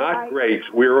we are not great.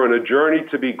 We are on a journey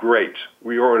to be great.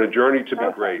 We are on a journey to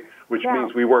be great, which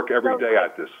means we work every day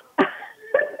at this.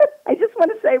 I just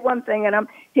want to say one thing, and I'm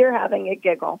here having a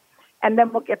giggle. And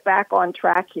then we'll get back on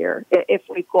track here if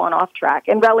we've gone off track.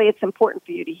 And really, it's important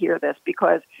for you to hear this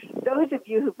because those of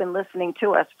you who've been listening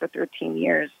to us for 13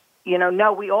 years,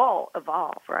 know we all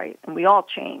evolve, right? And we all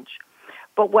change.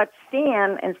 But what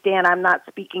Stan, I'm not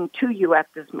speaking to you at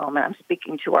this moment, I'm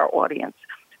speaking to our audience.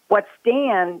 What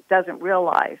Stan doesn't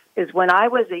realize is when I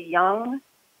was a young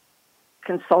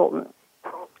consultant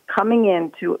coming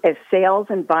into a sales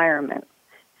environment,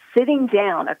 sitting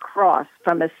down across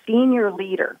from a senior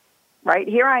leader, right?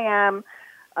 Here I am,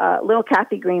 little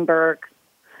Kathy Greenberg,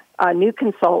 a new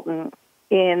consultant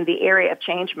in the area of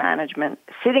change management,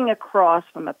 sitting across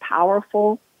from a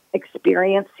powerful,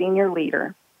 experienced senior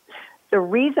leader. The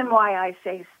reason why I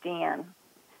say Stan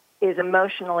is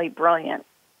emotionally brilliant,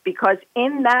 because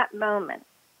in that moment,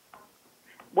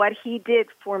 what he did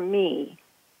for me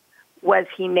was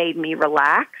he made me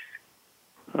relax.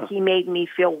 He made me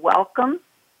feel welcome.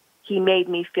 He made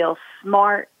me feel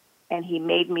smart. And he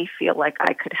made me feel like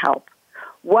I could help.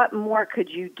 What more could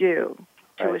you do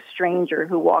to a stranger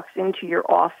who walks into your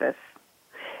office?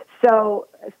 So,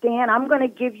 Stan, I'm going to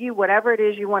give you whatever it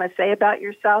is you want to say about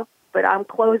yourself, but I'm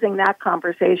closing that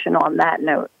conversation on that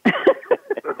note.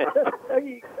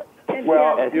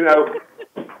 Well,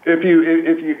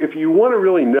 if you want to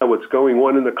really know what's going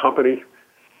on in the company,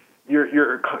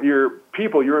 your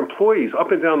people, your employees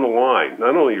up and down the line,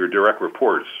 not only your direct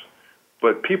reports,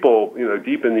 but people,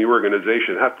 deep in the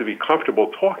organization have to be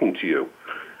comfortable talking to you.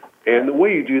 And the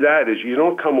way you do that is you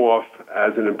don't come off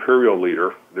as an imperial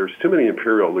leader. There's too many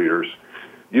imperial leaders.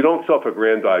 You don't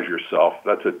self-aggrandize yourself.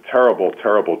 That's a terrible,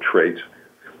 terrible trait.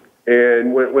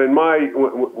 And when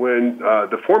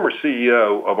the former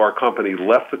CEO of our company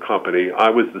left the company, I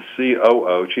was the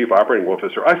COO, Chief Operating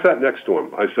Officer. I sat next to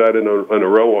him. I sat in a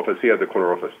row office. He had the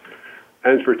corner office.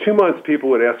 And for 2 months,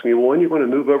 people would ask me, well, when are you going to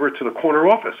move over to the corner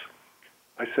office?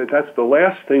 I said, that's the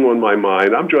last thing on my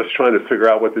mind. I'm just trying to figure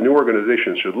out what the new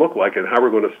organization should look like and how we're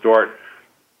going to start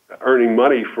earning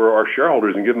money for our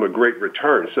shareholders and give them a great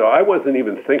return. So I wasn't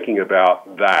even thinking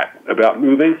about that, about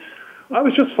moving. I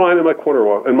was just fine in my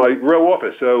in my row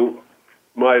office. So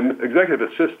my executive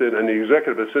assistant and the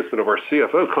executive assistant of our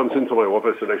CFO comes into my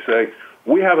office and they say,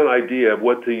 we have an idea of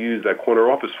what to use that corner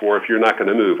office for if you're not going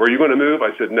to move. Are you going to move?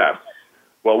 I said, no.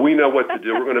 Well, we know what to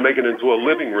do. We're going to make it into a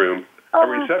living room, a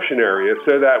reception area,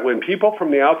 so that when people from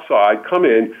the outside come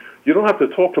in, you don't have to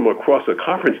talk to them across a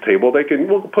conference table.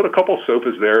 We'll put a couple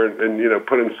sofas there and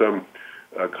put in some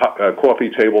coffee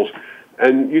tables,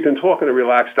 and you can talk in a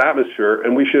relaxed atmosphere,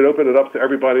 and we should open it up to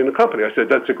everybody in the company. I said,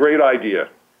 that's a great idea.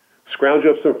 Scrounge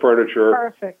up some furniture.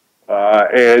 Perfect.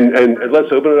 And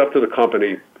let's open it up to the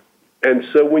company. And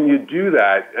so when you do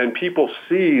that, and people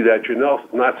see that you're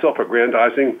not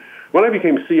self-aggrandizing. When I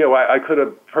became CEO, I could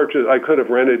have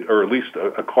rented or leased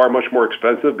a car much more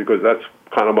expensive because that's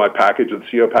kind of my package, the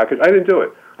CEO package. I didn't do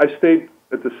it. I stayed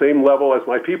at the same level as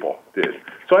my people did.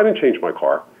 So I didn't change my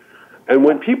car. And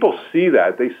when people see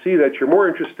that, they see that you're more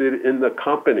interested in the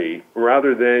company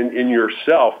rather than in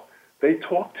yourself. They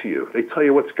talk to you. They tell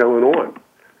you what's going on.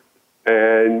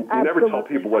 And you never tell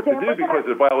people what to do because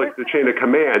it violates the chain of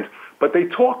command, but they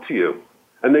talk to you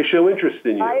and they show interest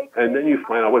in you. And then you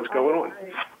find out what's going on.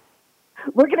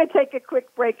 We're going to take a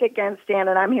quick break again, Stan,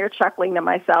 and I'm here chuckling to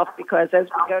myself because as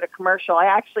we go to commercial, I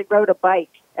actually rode a bike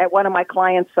at one of my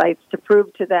client sites to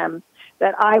prove to them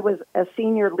that I was a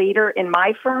senior leader in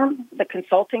my firm, the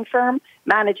consulting firm,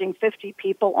 managing 50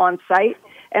 people on site,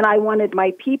 and I wanted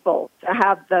my people to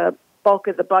have the bulk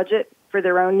of the budget for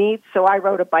their own needs, so I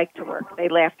rode a bike to work. They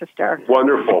laughed hysterically.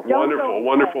 Wonderful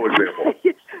example.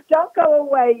 Don't go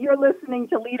away. You're listening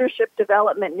to Leadership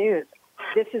Development News.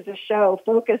 This is a show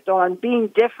focused on being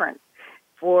different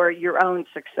for your own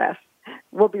success.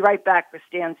 We'll be right back with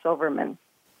Stan Silverman.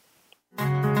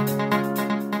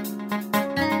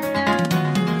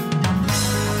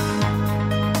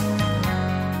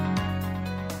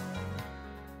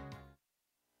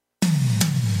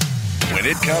 When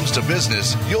it comes to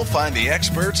business, you'll find the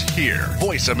experts here.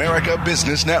 Voice America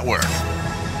Business Network.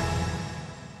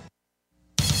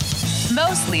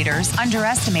 Most leaders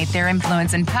underestimate their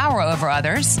influence and power over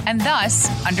others and thus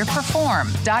underperform.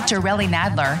 Dr. Relly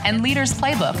Nadler and Leaders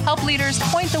Playbook help leaders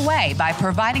point the way by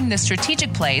providing the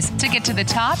strategic plays to get to the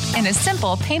top in a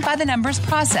simple paint-by-the-numbers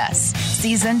process.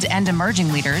 Seasoned and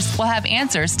emerging leaders will have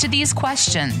answers to these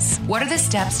questions. What are the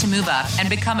steps to move up and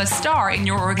become a star in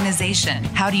your organization?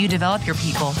 How do you develop your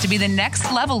people to be the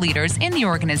next level leaders in the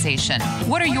organization?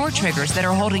 What are your triggers that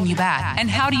are holding you back, and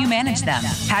how do you manage them?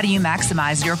 How do you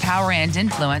maximize your power and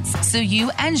influence so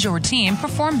you and your team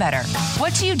perform better?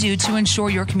 What do you do to ensure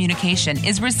your communication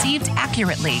is received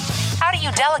accurately? How do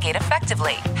you delegate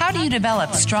effectively? How do you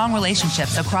develop strong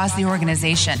relationships across the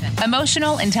organization?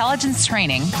 Emotional intelligence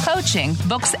training, coaching,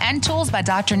 books, and tools by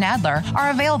Dr. Nadler are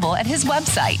available at his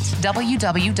website,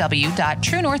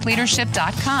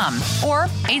 www.truenorthleadership.com or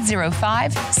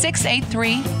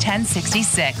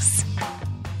 805-683-1066.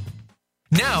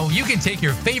 Now you can take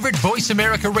your favorite Voice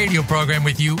America radio program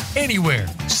with you anywhere.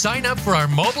 Sign up for our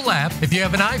mobile app if you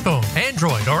have an iPhone,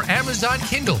 Android, or Amazon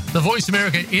Kindle. The Voice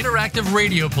America interactive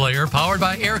radio player powered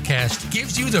by Aircast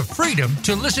gives you the freedom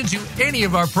to listen to any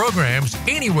of our programs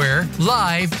anywhere,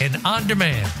 live and on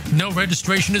demand. No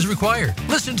registration is required.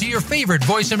 Listen to your favorite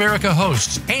Voice America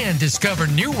hosts and discover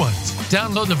new ones.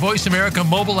 Download the Voice America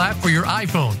mobile app for your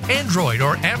iPhone, Android,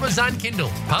 or Amazon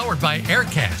Kindle, powered by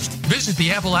Aircast. Visit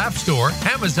the Apple App Store,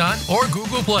 Amazon, or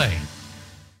Google Play.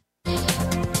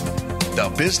 The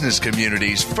business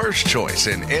community's first choice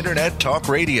in Internet Talk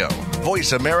Radio.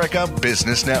 Voice America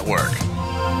Business Network.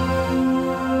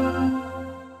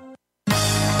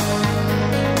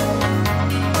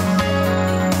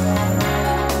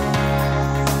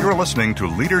 You're listening to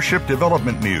Leadership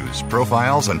Development News,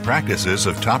 profiles and practices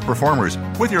of top performers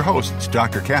with your hosts,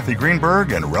 Dr. Kathy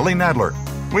Greenberg and Relly Nadler.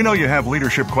 We know you have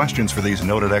leadership questions for these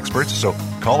noted experts, so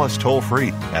call us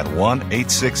toll-free at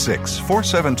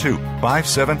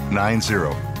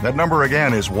 1-866-472-5790. That number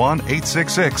again is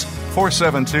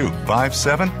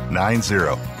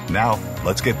 1-866-472-5790. Now,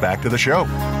 let's get back to the show.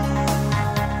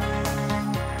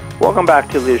 Welcome back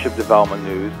to Leadership Development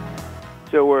News.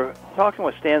 So we're talking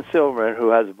with Stan Silverman,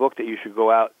 who has a book that you should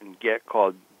go out and get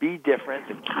called Be Different,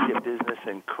 The Key to Business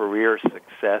and Career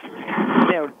Success.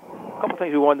 Stan, a couple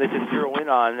things we wanted to just zero in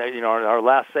on, in our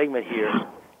last segment here,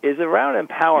 is around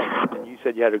empowerment. And you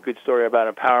said you had a good story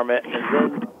about empowerment. And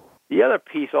then the other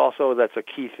piece also that's a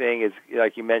key thing is,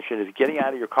 like you mentioned, is getting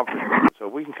out of your comfort zone. So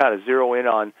if we can kind of zero in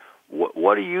on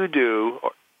what do you do,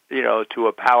 to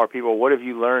empower people? What have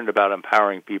you learned about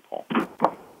empowering people?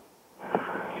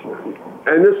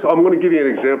 And I'm going to give you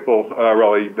an example,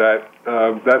 Relly, that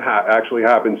actually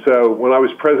happened. So when I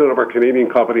was president of our Canadian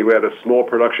company, we had a small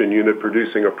production unit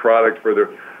producing a product for the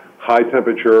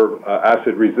high-temperature,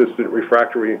 acid-resistant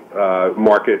refractory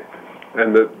market,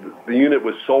 and the unit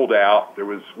was sold out.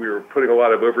 We were putting a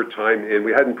lot of overtime in.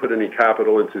 We hadn't put any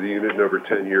capital into the unit in over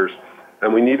 10 years,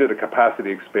 and we needed a capacity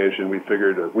expansion. We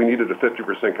figured we needed a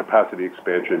 50% capacity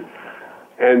expansion.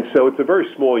 And so it's a very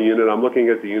small unit. I'm looking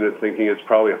at the unit thinking it's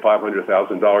probably a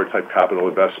 $500,000 type capital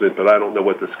investment, but I don't know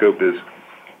what the scope is.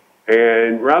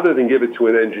 And rather than give it to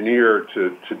an engineer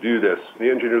to do this, the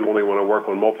engineers only want to work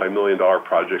on multi-million-dollar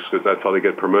projects because that's how they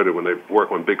get promoted when they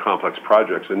work on big, complex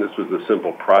projects. And this was a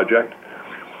simple project.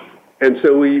 And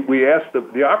so we asked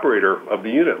the operator of the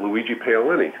unit, Luigi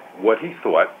Paolini, what he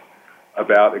thought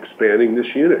about expanding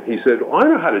this unit. He said, well, I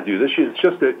know how to do this. It's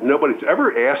just that nobody's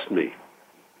ever asked me.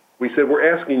 We said, we're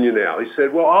asking you now. He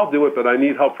said, well, I'll do it, but I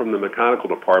need help from the mechanical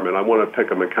department. I want to pick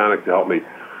a mechanic to help me.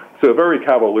 So very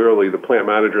cavalierly, the plant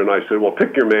manager and I said, well,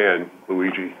 pick your man,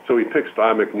 Luigi. So he picked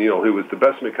Don McNeil, who was the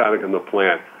best mechanic in the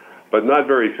plant, but not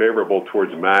very favorable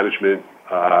towards management.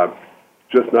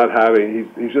 He's just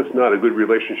not a good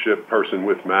relationship person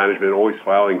with management, always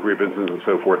filing grievances and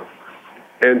so forth.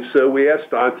 And so we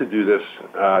asked Don to do this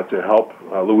to help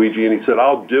Luigi, and he said,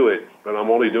 I'll do it, but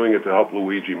I'm only doing it to help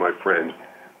Luigi, my friend.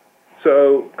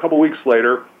 So a couple weeks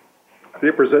later,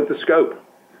 they present the scope.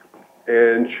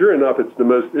 And sure enough, it's the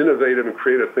most innovative and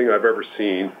creative thing I've ever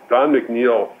seen. Don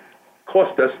McNeil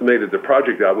cost estimated the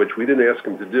project out, which we didn't ask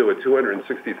him to do, at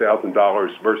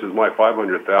 $260,000 versus my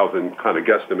 $500,000 kind of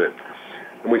guesstimate.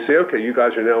 And we say, okay, you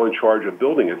guys are now in charge of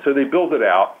building it. So they build it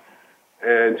out.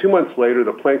 And 2 months later,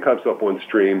 the plant comes up on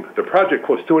stream. The project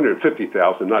cost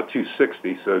 $250,000, not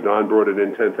 $260,000. So Don brought it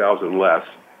in $10,000 less.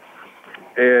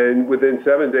 And within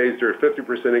 7 days, they're at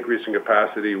 50% increase in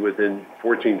capacity. Within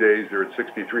 14 days, they're at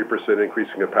 63% increase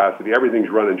in capacity. Everything's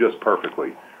running just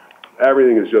perfectly.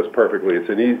 Everything is just perfectly. It's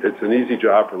an easy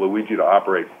job for Luigi to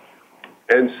operate.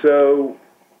 And so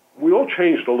we all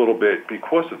changed a little bit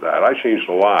because of that. I changed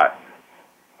a lot.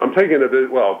 I'm taking a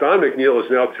bit, well, Don McNeil is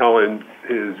now telling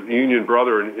his union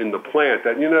brother in the plant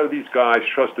that, these guys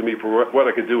trusted me for what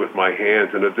I could do with my hands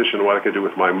in addition to what I could do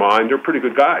with my mind. They're pretty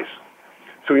good guys.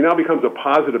 So he now becomes a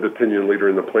positive opinion leader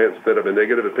in the plant instead of a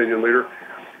negative opinion leader.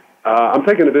 I'm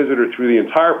taking a visitor through the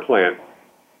entire plant,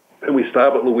 and we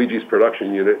stop at Luigi's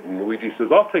production unit, and Luigi says,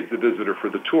 I'll take the visitor for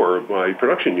the tour of my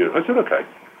production unit. I said, okay.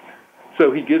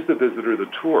 So he gives the visitor the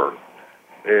tour.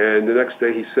 And the next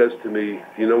day he says to me,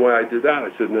 do you know why I did that? I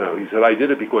said, no. He said, I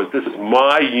did it because this is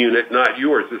my unit, not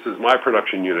yours. This is my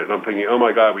production unit. And I'm thinking, oh,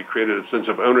 my God, we created a sense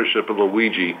of ownership of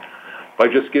Luigi by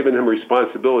just giving him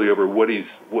responsibility over what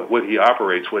he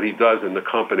operates, what he does in the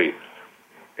company.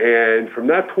 And from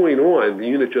that point on, the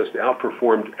unit just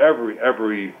outperformed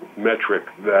every metric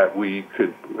that we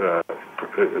could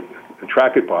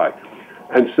track it by.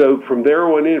 And so from there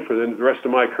on in, for the rest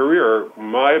of my career,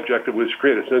 my objective was to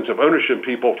create a sense of ownership in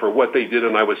people for what they did,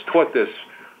 and I was taught this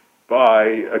by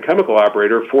a chemical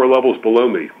operator 4 levels below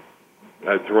me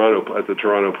at the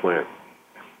Toronto plant.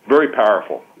 Very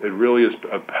powerful. It really is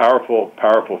a powerful,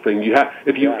 powerful thing.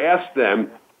 If you ask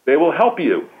them, they will help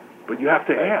you, but you have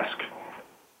to ask.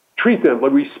 Treat them,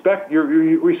 respect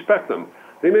them.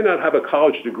 They may not have a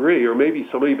college degree, or maybe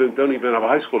some even don't even have a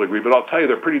high school degree, but I'll tell you,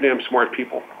 they're pretty damn smart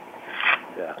people.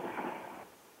 Yeah.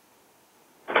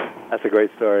 That's a great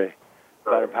story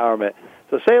about empowerment.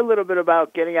 So say a little bit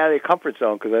about getting out of your comfort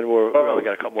zone, because then we've only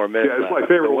got a couple more minutes. Yeah, it's my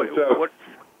favorite one.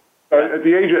 At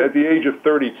the age of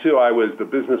 32, I was the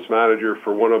business manager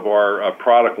for one of our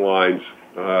product lines.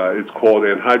 It's called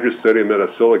anhydrous sodium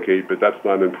metasilicate, but that's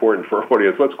not important for our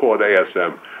audience. Let's call it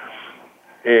ASM.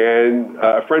 And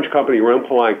a French company,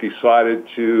 Rhone-Poulenc, decided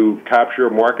to capture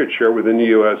market share within the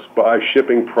U.S. by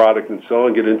shipping product and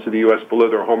selling it into the U.S. below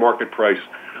their home market price,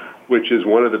 which is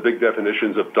one of the big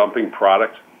definitions of dumping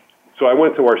product. So I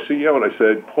went to our CEO and I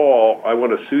said, Paul, I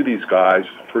want to sue these guys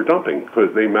for dumping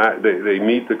because they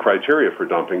meet the criteria for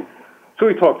dumping. So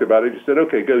we talked about it. He said,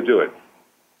 okay, go do it.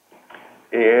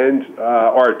 And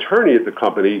our attorney at the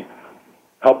company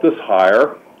helped us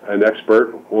hire an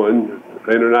expert on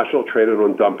international trade and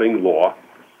on dumping law.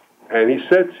 And he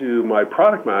said to my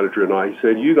product manager and I, he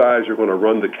said, you guys are going to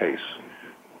run the case.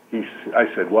 I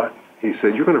said, what? He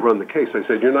said, you're going to run the case. I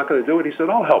said, you're not going to do it? He said,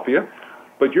 I'll help you.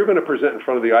 But you're going to present in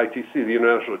front of the ITC, the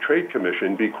International Trade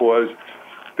Commission, because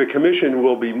the commission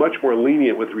will be much more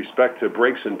lenient with respect to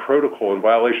breaks in protocol and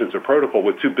violations of protocol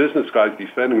with 2 business guys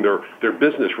defending their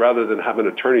business rather than have an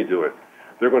attorney do it.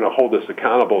 They're going to hold us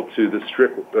accountable to the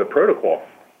strict protocol.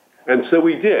 And so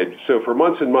we did. So for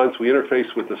months and months, we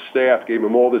interfaced with the staff, gave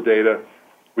them all the data.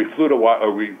 We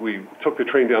we took the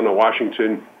train down to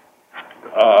Washington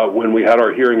when we had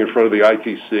our hearing in front of the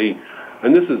ITC.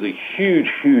 And this is a huge,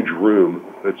 huge room.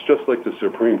 It's just like the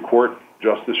Supreme Court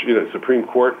Supreme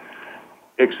Court,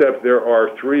 except there are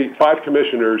 5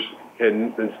 commissioners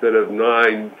instead of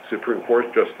 9 Supreme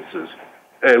Court justices.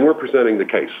 And we're presenting the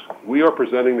case. We are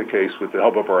presenting the case with the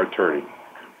help of our attorney.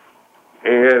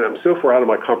 And I'm so far out of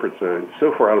my comfort zone,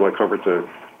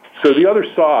 So the other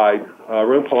side,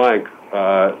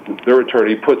 Rhone-Poulenc, their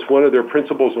attorney, puts one of their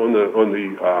principals on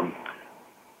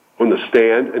the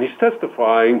stand, and he's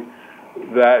testifying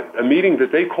that a meeting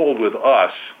that they called with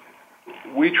us,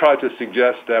 we tried to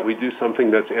suggest that we do something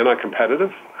that's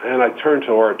anti-competitive. And I turned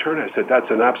to our attorney. I said, that's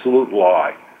an absolute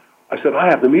lie. I said, I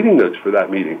have the meeting notes for that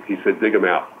meeting. He said, dig them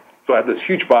out. So I have this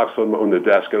huge box on the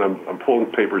desk, and I'm pulling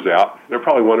papers out. They're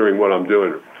probably wondering what I'm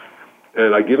doing.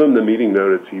 And I give him the meeting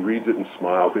notes. He reads it and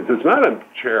smiles. He says, Madam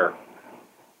Chair,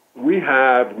 we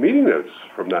have meeting notes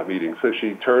from that meeting. So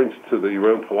she turns to the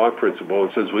Rhone-Poulenc principal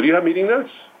and says, well, do you have meeting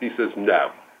notes? He says,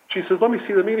 no. She says, let me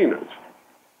see the meeting notes.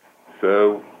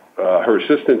 So her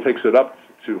assistant takes it up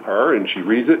to her, and she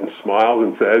reads it and smiles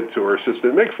and said to her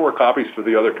assistant, make 4 copies for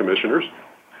the other commissioners.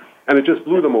 And it just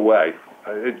blew them away.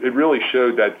 It really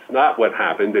showed that's not what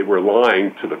happened. They were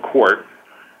lying to the court.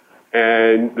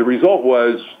 And the result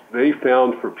was they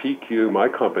found for PQ, my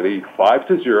company,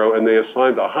 5-0, and they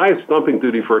assigned the highest dumping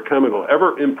duty for a chemical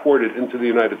ever imported into the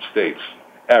United States,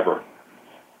 ever.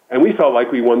 And we felt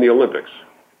like we won the Olympics.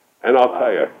 And I'll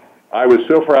tell you, I was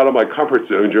so far out of my comfort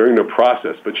zone during the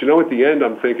process. But at the end,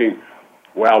 I'm thinking,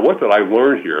 wow, what did I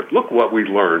learn here? Look what we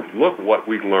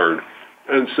learned.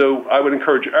 And so I would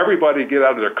encourage everybody to get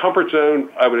out of their comfort zone.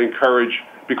 I would encourage,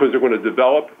 because they're going to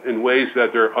develop in ways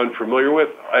that they're unfamiliar with,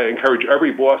 I encourage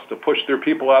every boss to push their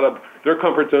people out of their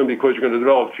comfort zone because you're going to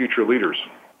develop future leaders.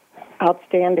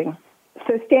 Outstanding.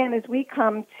 So, Stan, as we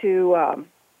come to,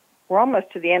 we're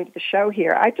almost to the end of the show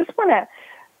here, I just want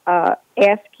to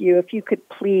ask you if you could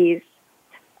please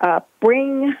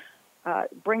bring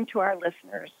to our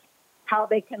listeners how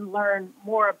they can learn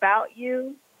more about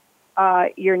you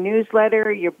your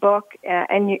newsletter, your book,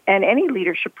 and any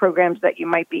leadership programs that you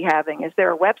might be having? Is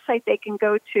there a website they can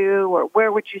go to, or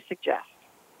where would you suggest?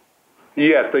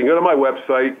 Yes, they can go to my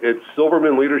website. It's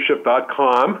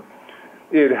silvermanleadership.com.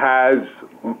 It has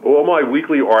all my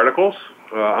weekly articles.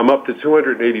 I'm up to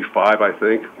 285, I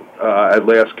think, at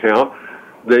last count.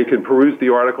 They can peruse the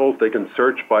articles. They can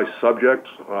search by subject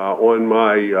on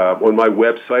my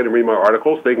website and read my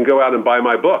articles. They can go out and buy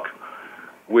my book,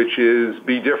 which is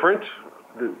Be Different,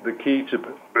 the key to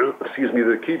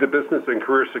business and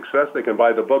career success. They can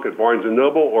buy the book at Barnes &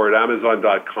 Noble or at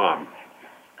Amazon.com.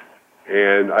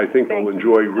 And I think they'll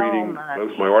enjoy reading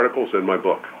both my articles and my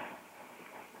book.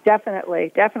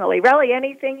 Definitely. Relly,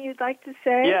 anything you'd like to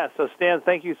say? Yeah, so Stan,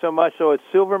 thank you so much. So it's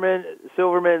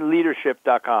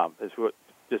silvermanleadership.com is what,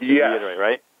 just to reiterate,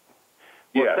 right?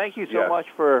 Well, thank you so much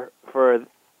for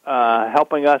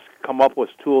helping us come up with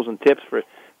tools and tips for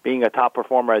being a top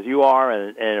performer as you are,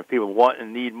 and if people want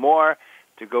and need more,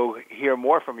 to go hear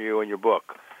more from you in your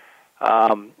book.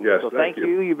 So thank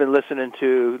you. You've been listening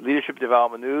to Leadership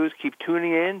Development News. Keep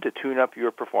tuning in to tune up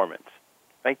your performance.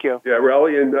 Thank you. Yeah,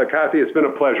 Relly and Kathy, it's been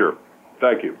a pleasure.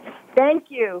 Thank you. Thank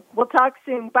you. We'll talk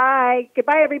soon. Bye.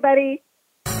 Goodbye, everybody.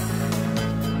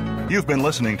 You've been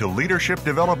listening to Leadership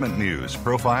Development News,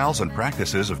 profiles and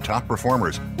practices of top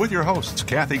performers with your hosts,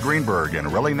 Kathy Greenberg and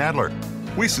Relly Nadler.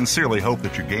 We sincerely hope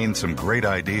that you gained some great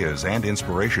ideas and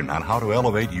inspiration on how to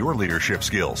elevate your leadership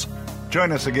skills.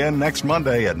 Join us again next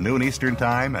Monday at noon Eastern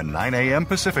Time and 9 a.m.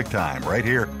 Pacific Time right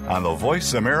here on the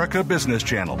Voice America Business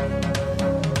Channel.